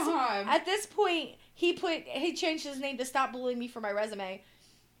 And God. At this point, he changed his name to Stop Bullying Me for my resume.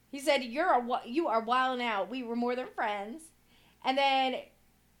 He said, you are wilding out. We were more than friends. And then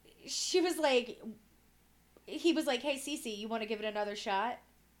he was like, hey, CeCe, you want to give it another shot?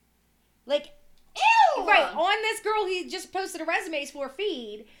 Like, ew! Right, on this girl he just posted a resumes for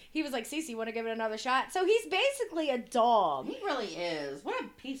feed. He was like, CeCe, you want to give it another shot? So he's basically a dog. He really is. What a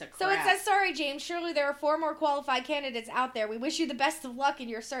piece of crap. So it says, sorry, James, surely there are 4 more qualified candidates out there. We wish you the best of luck in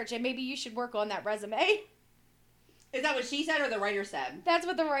your search, and maybe you should work on that resume. Is that what she said or the writer said? That's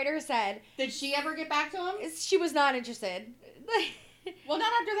what the writer said. Did she ever get back to him? She was not interested. Well,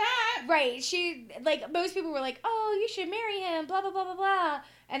 not after that. Right. She, like, most people were like, oh, you should marry him, blah, blah, blah, blah, blah.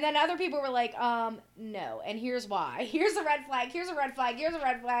 And then other people were like, no. And here's why. Here's a red flag. Here's a red flag. Here's a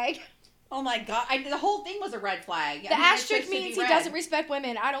red flag. Oh, my God. The whole thing was a red flag. The asterisk means he doesn't respect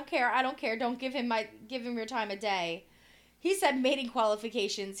women. I don't care. I don't care. Don't give him your time of day. He said mating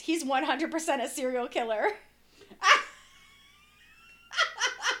qualifications. He's 100% a serial killer.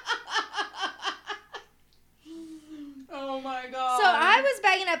 Oh my God. So I was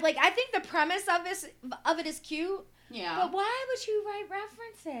banging up, like, I think the premise of it is cute. Yeah. But why would you write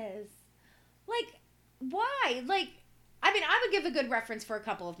references? Like, why? Like, I mean, I would give a good reference for a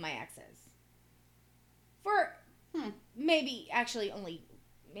couple of my exes. For maybe, actually, only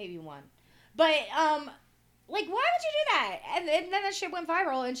maybe one. But, like, why would you do that? And then that shit went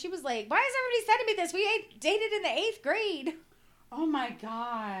viral, and she was like, why is everybody sending me this? We dated in the 8th grade. Oh my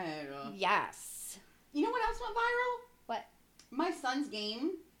God. Yes. You know what else went viral? What? My son's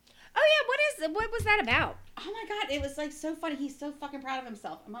game. Oh yeah, what was that about? Oh my God, it was like so funny. He's so fucking proud of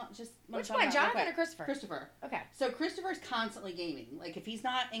himself. Which one, Jonathan or Christopher? Christopher. Okay. So Christopher's constantly gaming. Like if he's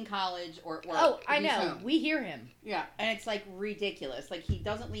not in college or at work. Oh, I know. Home. We hear him. Yeah, and it's like ridiculous. Like he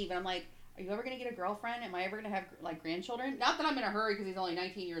doesn't leave, and I'm like, are you ever going to get a girlfriend? Am I ever going to have, like, grandchildren? Not that I'm in a hurry because he's only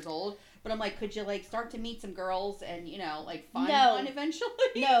 19 years old, but I'm like, could you, like, start to meet some girls and, you know, like, find one eventually?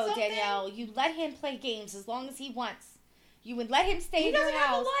 No, Danielle, you let him play games as long as he wants. You would let him stay in your house. He doesn't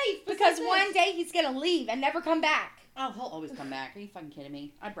have a life. Because one day he's going to leave and never come back. Oh, he'll always come back. Are you fucking kidding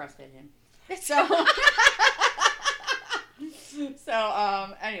me? I breastfed him.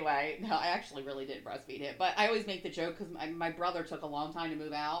 So, anyway, no, I actually really did breastfeed him. But I always make the joke because my brother took a long time to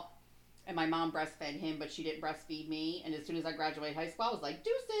move out. And my mom breastfed him, but she didn't breastfeed me. And as soon as I graduated high school, I was like,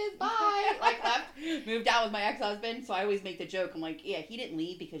 deuces, bye. Like, left, moved out with my ex-husband. So I always make the joke. I'm like, yeah, he didn't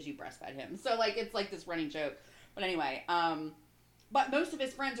leave because you breastfed him. So, like, it's like this running joke. But anyway, but most of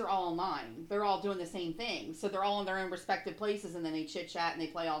his friends are all online. They're all doing the same thing. So they're all in their own respective places, and then they chit-chat and they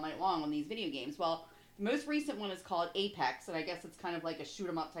play all night long on these video games. Well, the most recent one is called Apex, and I guess it's kind of like a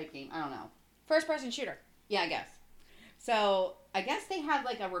shoot-'em-up type game. I don't know. First-person shooter. Yeah, I guess. So I guess they have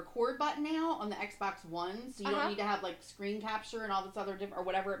like a record button now on the Xbox One, so you don't need to have like screen capture and all this other different, or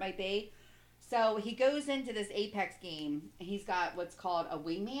whatever it might be. So he goes into this Apex game, and he's got what's called a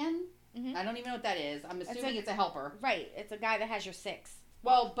wingman. Mm-hmm. I don't even know what that is. I'm assuming it's a helper. Right. It's a guy that has your 6.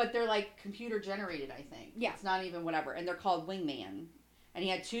 Well, but they're like computer generated, I think. Yeah. It's not even whatever. And they're called wingman. And he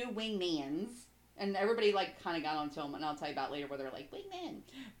had 2 wingmans. And everybody like kind of got onto him. And I'll tell you about later where they're like, wingman.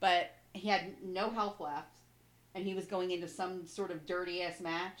 But he had no health left. And he was going into some sort of dirty ass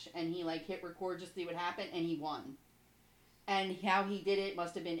match. And he like hit record just to see what happened. And he won. And how he did it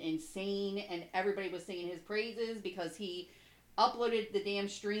must have been insane. And everybody was singing his praises because he uploaded the damn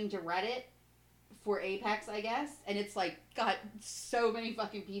stream to Reddit for Apex, I guess, and it's like got so many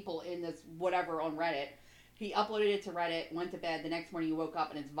fucking people in this whatever on Reddit. He uploaded it to Reddit, went to bed, the next morning he woke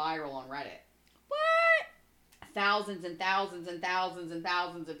up and it's viral on Reddit. What? Thousands and thousands and thousands and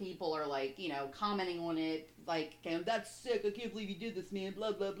thousands of people are like, you know, commenting on it, like, that's sick, I can't believe you did this, man,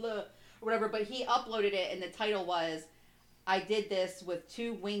 blah, blah, blah, or whatever, but he uploaded it and the title was, I did this with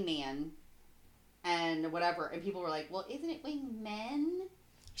 2 wingman, and whatever, and people were like, well, isn't it wingmen?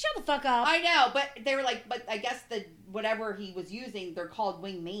 Shut the fuck up. I know, but they were like, but I guess the whatever he was using, they're called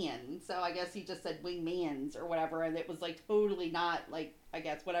wingman, so I guess he just said wingmans or whatever, and it was like totally not like, I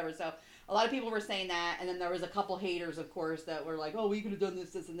guess, whatever, so a lot of people were saying that, and then there was a couple haters, of course, that were like, oh, we could have done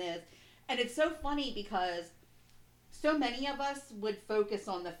this, this, and this, and it's so funny because so many of us would focus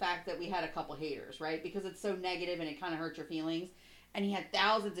on the fact that we had a couple haters, right, because it's so negative and it kind of hurts your feelings. And he had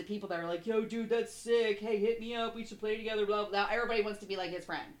thousands of people that are like, yo, dude, that's sick. Hey, hit me up. We should play together, blah, blah. Everybody wants to be like his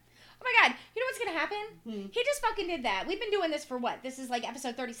friend. Oh, my God. You know what's going to happen? He just fucking did that. We've been doing this for what? This is like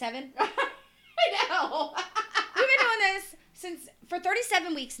episode 37? I know. We've been doing this for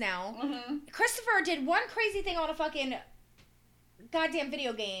 37 weeks now. Mm-hmm. Christopher did one crazy thing on a fucking goddamn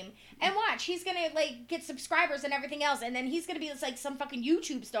video game. And watch, he's going to, like, get subscribers and everything else. And then he's going to be, like, some fucking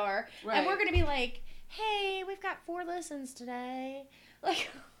YouTube star. Right. And we're going to be like, hey, we've got 4 listens today. Like,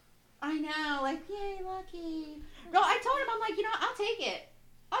 I know, like, yay, lucky. No, I told him, I'm like, you know, I'll take it.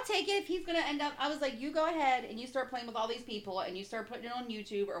 I'll take it if he's going to end up, I was like, you go ahead and you start playing with all these people and you start putting it on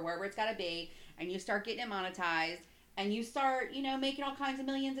YouTube or wherever it's got to be and you start getting it monetized and you start, you know, making all kinds of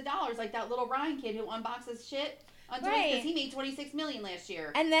millions of dollars like that little Ryan kid who unboxes shit. Because he made $26 million last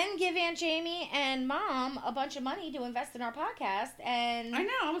year. And then give Aunt Jamie and Mom a bunch of money to invest in our podcast. And I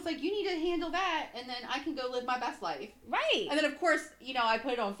know. I was like, you need to handle that, and then I can go live my best life. Right. And then, of course, you know, I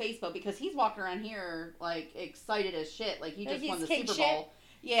put it on Facebook because he's walking around here, like, excited as shit. Like, he just won the Super Bowl.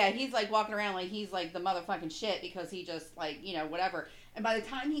 Yeah, he's, like, walking around like he's, like, the motherfucking shit because he just, like, you know, whatever. And by the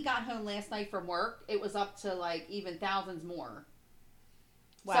time he got home last night from work, it was up to, like, even thousands more.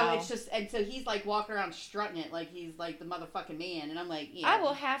 Wow. So it's just, and so he's like walking around strutting it like he's like the motherfucking man, and I'm like, yeah. I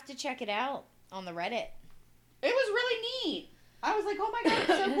will have to check it out on the Reddit. It was really neat. I was like, oh my God,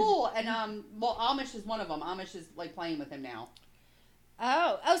 it's so cool. And, well, Amish is one of them. Amish is like playing with him now.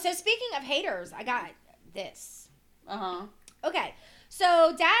 Oh, so speaking of haters, I got this. Uh-huh. Okay,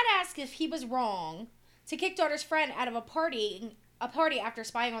 so Dad asked if he was wrong to kick daughter's friend out of a party after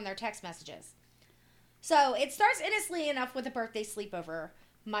spying on their text messages. So it starts innocently enough with a birthday sleepover.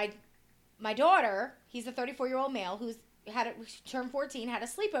 My daughter, he's a 34-year-old male who's turned 14, had a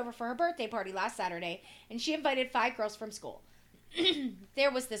sleepover for her birthday party last Saturday, and she invited 5 girls from school.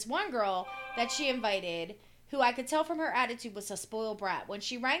 There was this one girl that she invited who I could tell from her attitude was a spoiled brat. When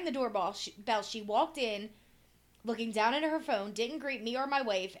she rang the doorbell, she walked in, looking down at her phone, didn't greet me or my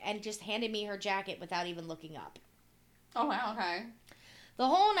wife, and just handed me her jacket without even looking up. Oh, wow, okay. The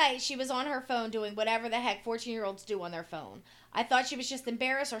whole night, she was on her phone doing whatever the heck 14-year-olds do on their phone. I thought she was just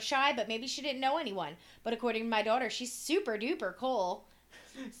embarrassed or shy, but maybe she didn't know anyone. But according to my daughter, she's super duper cool.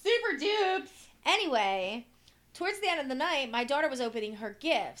 Super dupes. Anyway, towards the end of the night, my daughter was opening her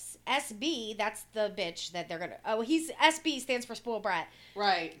gifts. SB, that's the bitch that they're gonna. Oh, SB stands for spoiled brat.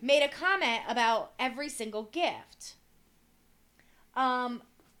 Right. Made a comment about every single gift.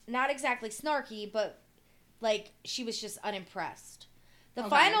 Not exactly snarky, but like she was just unimpressed. The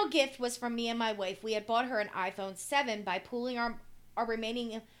final gift was from me and my wife. We had bought her an iPhone 7 by pooling our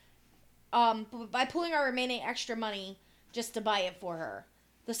remaining extra money just to buy it for her.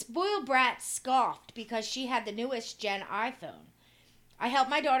 The spoiled brat scoffed because she had the newest gen iPhone. I helped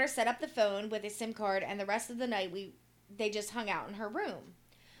my daughter set up the phone with a SIM card, and the rest of the night they just hung out in her room.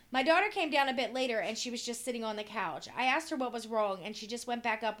 My daughter came down a bit later, and she was just sitting on the couch. I asked her what was wrong, and she just went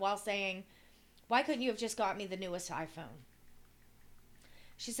back up while saying, "Why couldn't you have just got me the newest iPhone?"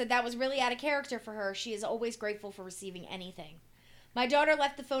 She said that was really out of character for her. She is always grateful for receiving anything. My daughter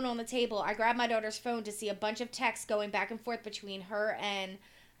left the phone on the table. I grabbed my daughter's phone to see a bunch of texts going back and forth between her and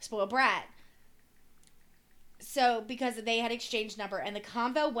spoiled brat. So, because they had exchanged number, and the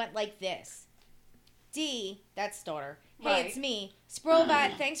convo went like this. D, that's daughter. Hey, Right. It's me. Spoiled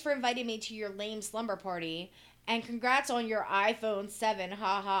brat, thanks for inviting me to your lame slumber party. And congrats on your iPhone 7,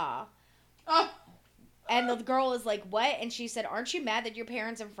 haha. Oh. And the girl is like, what? And she said, aren't you mad that your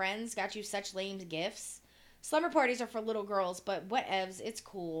parents and friends got you such lame gifts? Slumber parties are for little girls, but whatevs, it's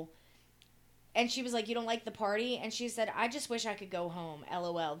cool. And she was like, you don't like the party? And she said, I just wish I could go home.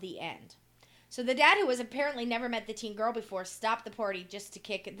 LOL, the end. So the dad, who has apparently never met the teen girl before, stopped the party just to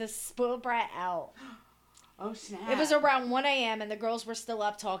kick the spoiled brat out. Oh, snap. It was around 1 a.m. and the girls were still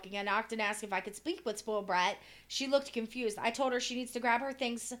up talking. I knocked and asked if I could speak with spoiled brat. She looked confused. I told her she needs to grab her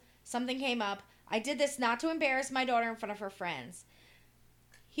things. Something came up. I did this not to embarrass my daughter in front of her friends.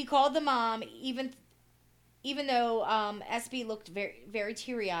 He called the mom, even though SB looked very, very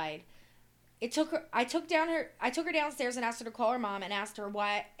teary-eyed. I took her downstairs and asked her to call her mom and asked her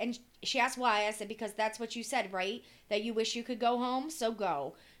why. And she asked why. I said, because that's what you said, right? That you wish you could go home, so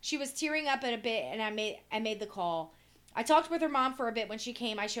go. She was tearing up a bit, and I made the call. I talked with her mom for a bit when she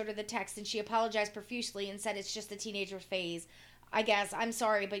came. I showed her the text, and she apologized profusely and said it's just a teenager phase. I guess I'm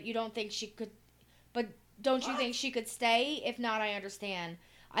sorry, but don't you think she could stay? If not, I understand.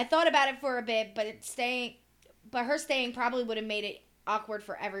 I thought about it for a bit, but her staying probably would have made it awkward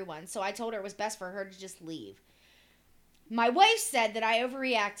for everyone. So I told her it was best for her to just leave. My wife said that I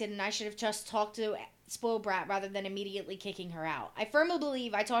overreacted and I should have just talked to spoiled brat rather than immediately kicking her out. I firmly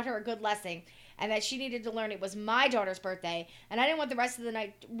believe I taught her a good lesson and that she needed to learn it was my daughter's birthday, and I didn't want the rest of the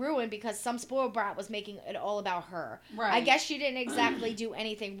night ruined because some spoiled brat was making it all about her. Right. I guess she didn't exactly do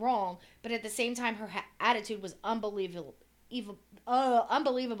anything wrong, but at the same time her attitude was unbelievable.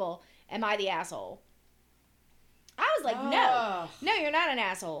 Unbelievable. Am I the asshole? I was like, no, you're not an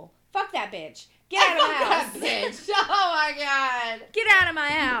asshole. Fuck that bitch. Get out of my house. Bitch. Oh my god. Get out of my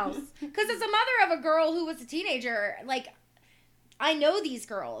house. Because as a mother of a girl who was a teenager, like, I know these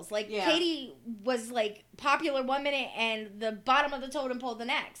girls. Like, Yeah. Katie was, like, popular one minute and the bottom of the totem pole the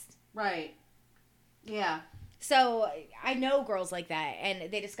next. Right. Yeah. So, I know girls like that,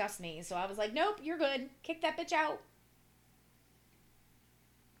 and they disgust me. So I was like, nope, you're good. Kick that bitch out.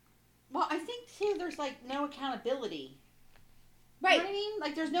 Well, I think, too, there's, like, no accountability. Right. You know what I mean?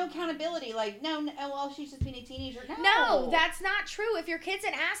 Like, there's no accountability. Like, no, well, she's just being a teenager. No, that's not true. If your kid's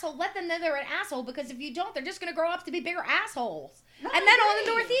an asshole, let them know they're an asshole, because if you don't, they're just going to grow up to be bigger assholes. No, And then on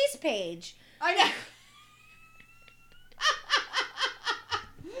the right. Northeast page. I know.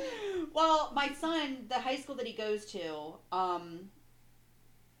 Well, my son, the high school that he goes to,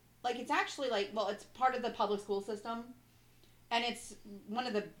 like, it's actually, like, well, it's part of the public school system. And it's one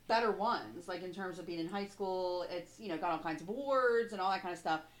of the better ones, like, in terms of being in high school. It's, you know, got all kinds of awards and all that kind of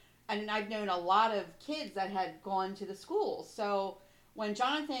stuff. And I've known a lot of kids that had gone to the school. So when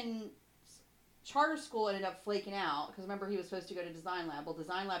Jonathan's charter school ended up flaking out, because remember he was supposed to go to Design Lab. Well,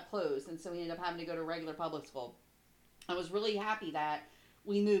 Design Lab closed, and so he ended up having to go to regular public school. I was really happy that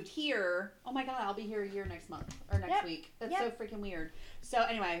we moved here. Oh my God, I'll be here a year next month, or next week. That's so freaking weird. So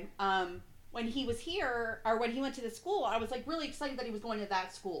anyway, when he was here, or when he went to the school, I was, like, really excited that he was going to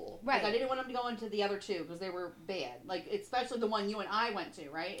that school. Right. Like, I didn't want him to go into the other two, because they were bad. Like, especially the one you and I went to,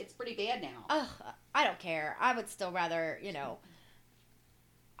 right? It's pretty bad now. Ugh, I don't care. I would still rather, you know.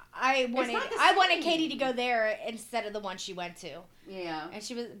 I not the wanted same. Katie to go there instead of the one she went to. Yeah.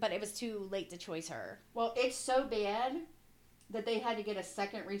 And but it was too late to choice her. Well, it's so bad that they had to get a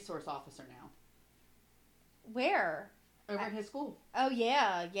second resource officer now Where? over at his school. Oh,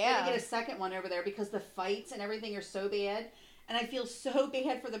 yeah. They had to get a second one over there because the fights and everything are so bad. And I feel so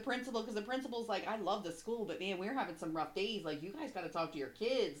bad for the principal, because the principal's like, I love the school, but man, we're having some rough days. Like, you guys got to talk to your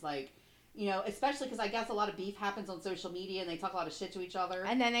kids. Like, you know, especially because I guess a lot of beef happens on social media and they talk a lot of shit to each other.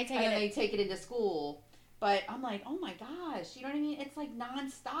 And then they take take it into school. But I'm like, oh my gosh, you know what I mean? It's like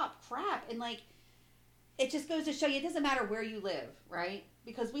nonstop crap. And like, it just goes to show you it doesn't matter where you live, right?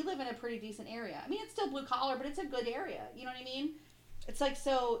 Because we live in a pretty decent area. I mean, it's still blue collar, but it's a good area. You know what I mean? It's like,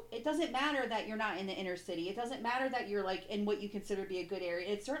 so it doesn't matter that you're not in the inner city. It doesn't matter that you're like in what you consider to be a good area.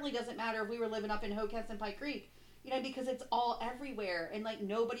 It certainly doesn't matter if we were living up in Hocus and Pike Creek, you know, because it's all everywhere and like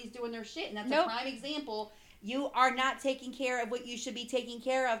nobody's doing their shit. And that's a prime example. You are not taking care of what you should be taking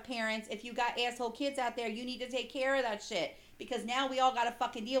care of, parents. If you got asshole kids out there, you need to take care of that shit because now we all got to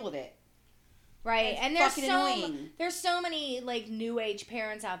fucking deal with it. Right, and there's so many like new age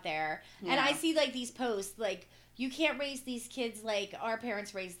parents out there, and I see like these posts like, you can't raise these kids like our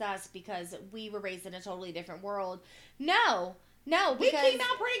parents raised us because we were raised in a totally different world. No, because we came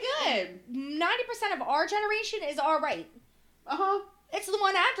out pretty good. 90% of our generation is all right. It's the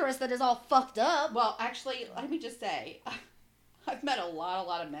one after us that is all fucked up. Well, actually, let me just say, I've met a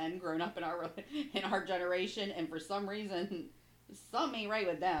lot of men growing up in our generation, and for some reason, something ain't right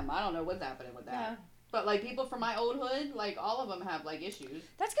with them. I don't know what's happening with that. Yeah. But, like, people from my old hood, like, all of them have, like, issues.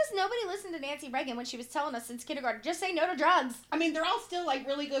 That's because nobody listened to Nancy Reagan when she was telling us since kindergarten, just say no to drugs. I mean, they're all still, like,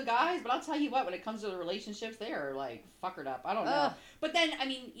 really good guys, but I'll tell you what, when it comes to the relationships, they are, like, fuckered up. I don't know. But then, I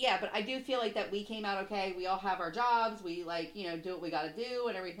mean, yeah, but I do feel like that we came out okay. We all have our jobs. We, like, you know, do what we gotta do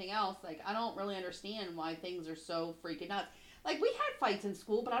and everything else. Like, I don't really understand why things are so freaking nuts. Like, we had fights in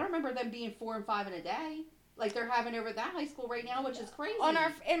school, but I don't remember them being 4 and 5 in a day. Like they're having over at that high school right now, which is crazy.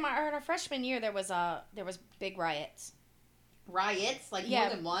 In our freshman year, there was big riots. Riots, like more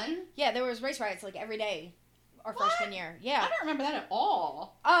than one. Yeah, there was race riots like every day. Our freshman year, yeah. I don't remember that at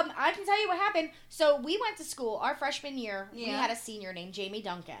all. I can tell you what happened. So we went to school our freshman year. Yeah. We had a senior named Jamie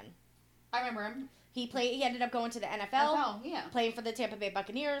Duncan. I remember him. He ended up going to the NFL. Yeah. Playing for the Tampa Bay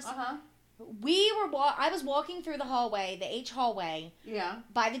Buccaneers. Uh-huh. I was walking through the hallway, the H hallway,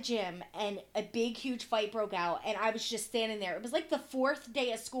 by the gym, and a big, huge fight broke out, and I was just standing there. It was like the 4th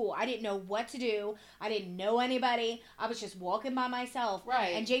day of school. I didn't know what to do. I didn't know anybody. I was just walking by myself.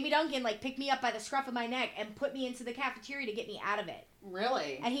 Right. And Jamie Duncan, like, picked me up by the scruff of my neck and put me into the cafeteria to get me out of it.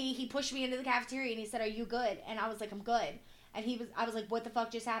 Really? And he pushed me into the cafeteria, and he said, "Are you good?" And I was like, "I'm good." And I was like, "What the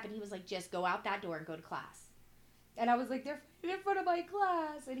fuck just happened?" He was like, "Just go out that door and go to class." And I was like, "They're in front of my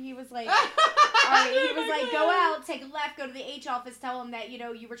class." And he was like, all right. He was like, "Go out, take a left, go to the H office, tell them that, you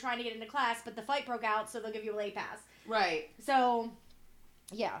know, you were trying to get into class, but the fight broke out, so they'll give you a late pass." Right. So,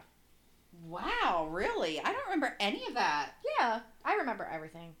 yeah. Wow, really? I don't remember any of that. Yeah, I remember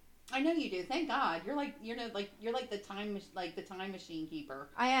everything. I know you do. Thank God. You're like the time machine keeper.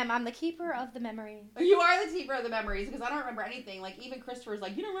 I am. I'm the keeper of the memory. You are the keeper of the memories because I don't remember anything. Like even Christopher's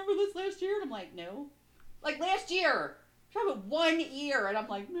like, "You don't remember this last year?" And I'm like, "No." Like last year. Try with 1 year, and I'm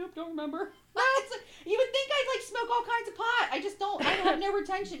like, nope, don't remember. You would think I'd like smoke all kinds of pot. I just don't. I have no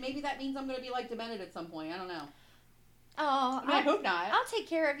retention. Maybe that means I'm gonna be like demented at some point. I don't know. Oh, I hope not. I'll take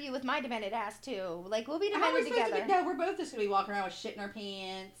care of you with my demented ass too. Like we'll be demented together. No, we're both just gonna be walking around with shit in our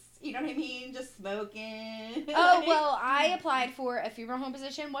pants. You know what I mean? Just smoking. Oh well, I applied for a funeral home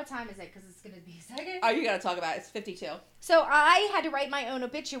position. What time is it? Because it's gonna be a second. Oh, you gotta talk about it. It's 52. So I had to write my own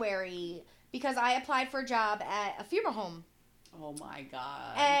obituary. Because I applied for a job at a funeral home. Oh my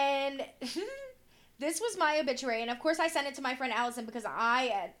God. And this was my obituary. And of course I sent it to my friend Allison because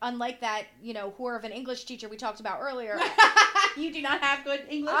I, unlike that, you know, whore of an English teacher we talked about earlier. You do not have good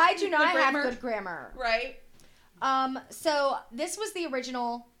English? I do not have good grammar. Right. So this was the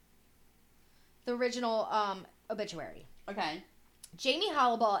original obituary. Okay. Jamie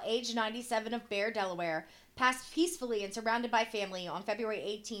Hollaball, age 97 of Bear, Delaware, passed peacefully and surrounded by family on February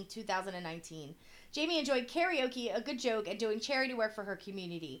 18, 2019. Jamie enjoyed karaoke, a good joke, and doing charity work for her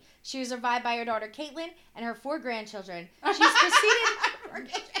community. She was survived by her daughter Caitlin and her 4 grandchildren. She's proceeded.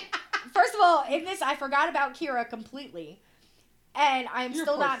 First of all, in this, I forgot about Kira completely, and I'm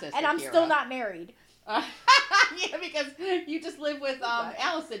still not married. Yeah, because you just live with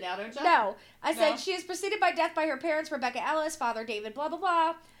Allison now, don't you? No, I said she is preceded by death by her parents Rebecca Ellis, father David blah blah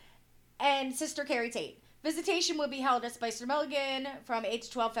blah, and sister Carrie Tate. Visitation will be held at Spicer Milligan from 8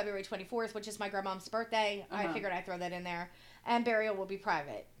 to 12 February 24th, which is my grandmom's birthday. I figured I'd throw that in there. And burial will be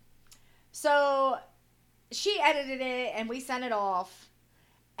private. So she edited it and we sent it off.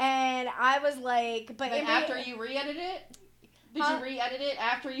 And I was like, but after you re-edited it? Did you re-edit it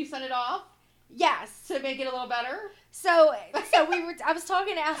after you sent it off? Yes. To make it a little better? So I was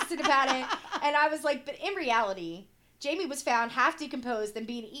talking to Allison about it and I was like, but in reality, Jamie was found half decomposed and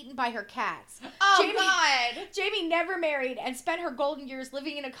being eaten by her cats. Oh, God. Jamie never married and spent her golden years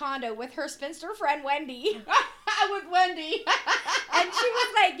living in a condo with her spinster friend, Wendy. With Wendy. And she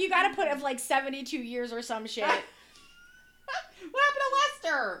was like, you got to put of like 72 years or some shit. What happened to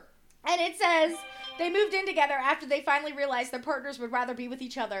Lester? And it says, They moved in together after they finally realized their partners would rather be with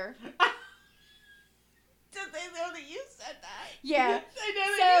each other. Did they know that you said that? Yeah. They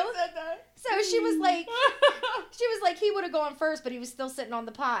know that you said that. So she was like, he would have gone first, but he was still sitting on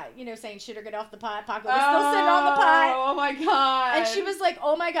the pot, saying, shoot her, get off the pot. Paco was still sitting on the pot. Oh my God. And she was like,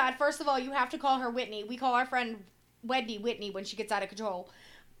 oh my God, first of all, you have to call her Whitney. We call our friend Whitney when she gets out of control.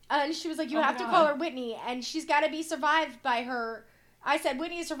 And she was like, you have to call her Whitney, and she's got to be survived by her. I said,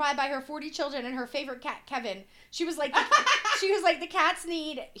 Whitney is survived by her 40 children and her favorite cat, Kevin. She was like, the cats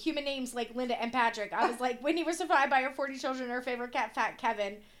need human names like Linda and Patrick. I was like, Whitney was survived by her 40 children and her favorite cat, Fat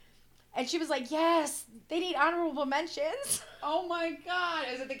Kevin. And she was like, yes, they need honorable mentions. Oh my God.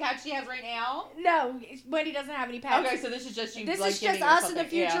 Is it the cat she has right now? No, Wendy doesn't have any pets. Okay, so this is just you. This like, is just us in the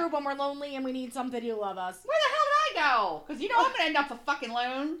future when we're lonely and we need somebody to love us. Where the hell did I go? Because I'm going to end up a fucking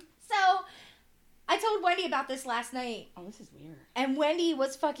alone. So, I told Wendy about this last night. Oh, this is weird. And Wendy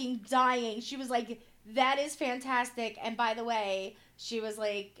was fucking dying. She was like, that is fantastic. And by the way, she was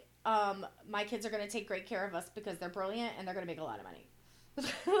like, my kids are going to take great care of us because they're brilliant and they're going to make a lot of money.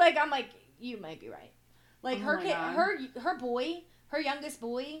 Like, I'm like, you might be right. Like, her kid, her youngest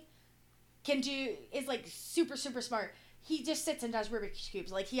boy is like super, super smart. He just sits and does Rubik's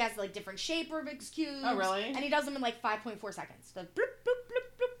Cubes. Like, he has like different shape Rubik's Cubes. Oh, really? And he does them in like 5.4 seconds. Does bloop, bloop,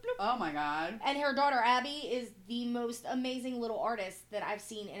 bloop, bloop, bloop. Oh my God. And her daughter Abby is the most amazing little artist that I've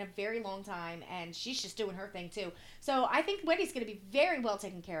seen in a very long time, and she's just doing her thing too. So I think Wendy's going to be very well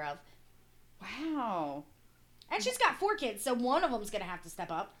taken care of. Wow. And she's got 4 kids, so one of them's going to have to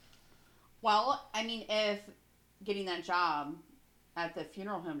step up. Well, I mean, if getting that job at the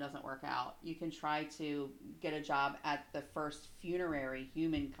funeral home doesn't work out, you can try to get a job at the first funerary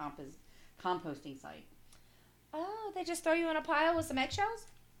human composting site. Oh, they just throw you in a pile with some eggshells?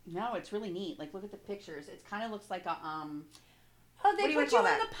 No, it's really neat. Like, look at the pictures. It kind of looks like a Oh, they put you in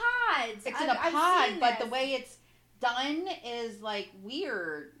the pods. It's in a pod, but the way it's done is like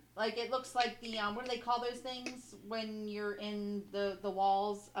weird. Like, it looks like the what do they call those things when you're in the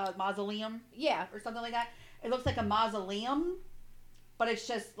walls, mausoleum? Yeah, or something like that. It looks like a mausoleum, but it's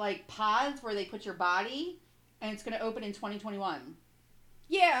just like pods where they put your body, and it's going to open in 2021.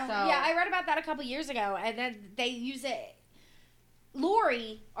 Yeah, yeah, I read about that a couple years ago, and then they use it.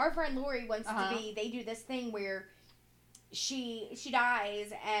 Lori, our friend Lori wants to be, they do this thing where she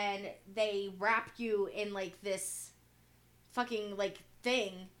dies, and they wrap you in like this fucking like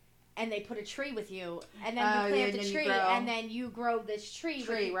thing, and they put a tree with you, and then you plant the tree, and then you grow this tree.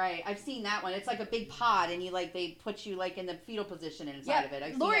 Right. I've seen that one. It's like a big pod, and you like, they put you like in the fetal position inside of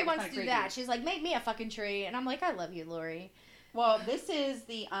it. Lori wants to do that. She's like, make me a fucking tree, and I'm like, I love you, Lori. Well, this is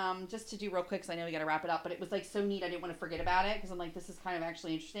the, just to do real quick, because I know we got to wrap it up, but it was like so neat, I didn't want to forget about it, because I'm like, this is kind of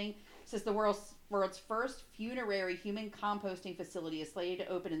actually interesting. It says the world's first funerary human composting facility is slated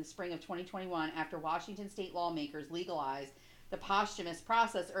to open in the spring of 2021 after Washington state lawmakers legalized the posthumous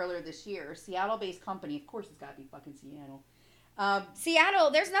process earlier this year. Seattle-based company, of course it's got to be fucking Seattle. Seattle,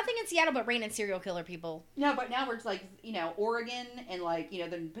 there's nothing in Seattle but rain and serial killer people. No, but now we're like, Oregon and like,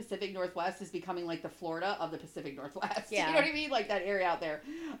 the Pacific Northwest is becoming like the Florida of the Pacific Northwest. Yeah. You know what I mean? Like that area out there.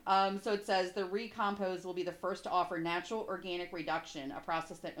 So it says the Recompose will be the first to offer natural organic reduction, a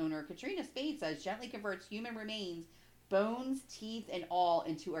process that owner Katrina Spade says gently converts human remains, bones, teeth, and all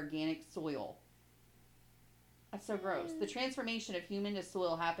into organic soil. That's so gross. The transformation of human to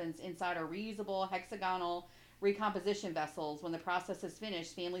soil happens inside our reusable hexagonal recomposition vessels. When the process is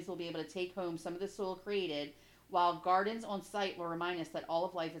finished, families will be able to take home some of the soil created, while gardens on site will remind us that all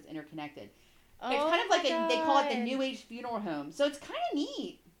of life is interconnected. It's kind of like they call it the New Age funeral home. So it's kind of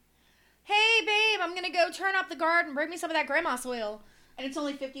neat. Hey, babe, I'm going to go turn up the garden. Bring me some of that grandma soil. And it's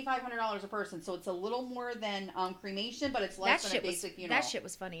only $5,500 a person, so it's a little more than cremation, but it's less than a basic funeral. That shit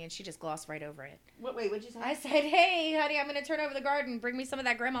was funny, and she just glossed right over it. Wait, what'd you say? I said, hey, honey, I'm going to turn over the garden. Bring me some of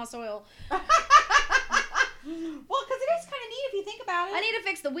that grandma soil. Well, because it is kind of neat if you think about it. I need to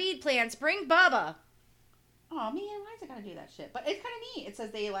fix the weed plants. Bring Bubba. Oh, man, why is it got to do that shit? But it's kind of neat. It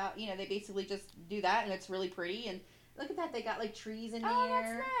says they allow, they basically just do that, and it's really pretty, and look at that. They got, like, trees in there. Oh,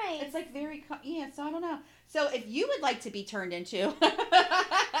 that's nice. It's, like, very, so I don't know. So if you would like to be turned into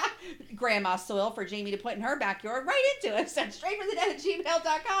grandma soil for Jamie to put in her backyard, right into it. Send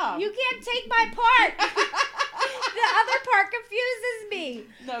straightfromthenet@gmail.com. You can't take my part. The other part confuses me.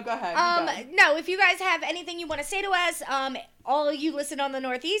 No, go ahead. No, if you guys have anything you want to say to us, all of you listen on the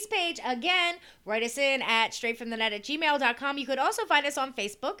Northeast page, again, write us in at straightfromthenet@gmail.com. You could also find us on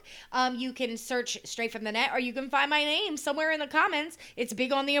Facebook. You can search Straight From The Net, or you can find my name somewhere in the comments. It's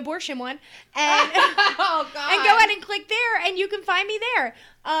big on the abortion one. And, oh, God. And go ahead and click there, and you can find me there.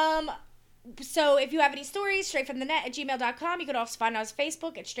 So if you have any stories, straightfromthenet@gmail.com. You can also find us on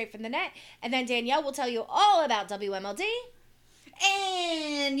Facebook at Straight From The Net. And then Danielle will tell you all about WMLD.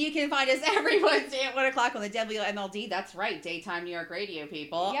 And you can find us every Wednesday at 1 o'clock on the WMLD. That's right, Daytime New York Radio,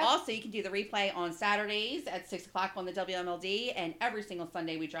 people. Yep. Also, you can do the replay on Saturdays at 6 o'clock on the WMLD. And every single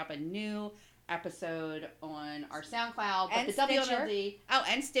Sunday, we drop a new episode on our SoundCloud. And the Stitcher. WMLD. Oh,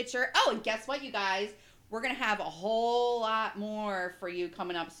 and Stitcher. Oh, and guess what, you guys? We're going to have a whole lot more for you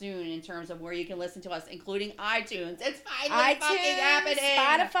coming up soon in terms of where you can listen to us, including iTunes. It's finally fucking happening.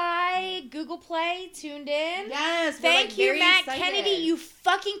 Spotify, Google Play, tuned in. Yes. Thank you, very Matt excited. Kennedy, you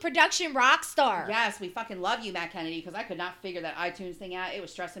fucking production rock star. Yes, we fucking love you, Matt Kennedy, because I could not figure that iTunes thing out. It was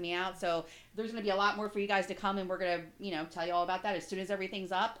stressing me out. So there's going to be a lot more for you guys to come, and we're going to, tell you all about that as soon as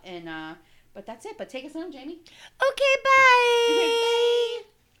everything's up. And but that's it. But take us home, Jamie. Okay, bye. Okay, bye.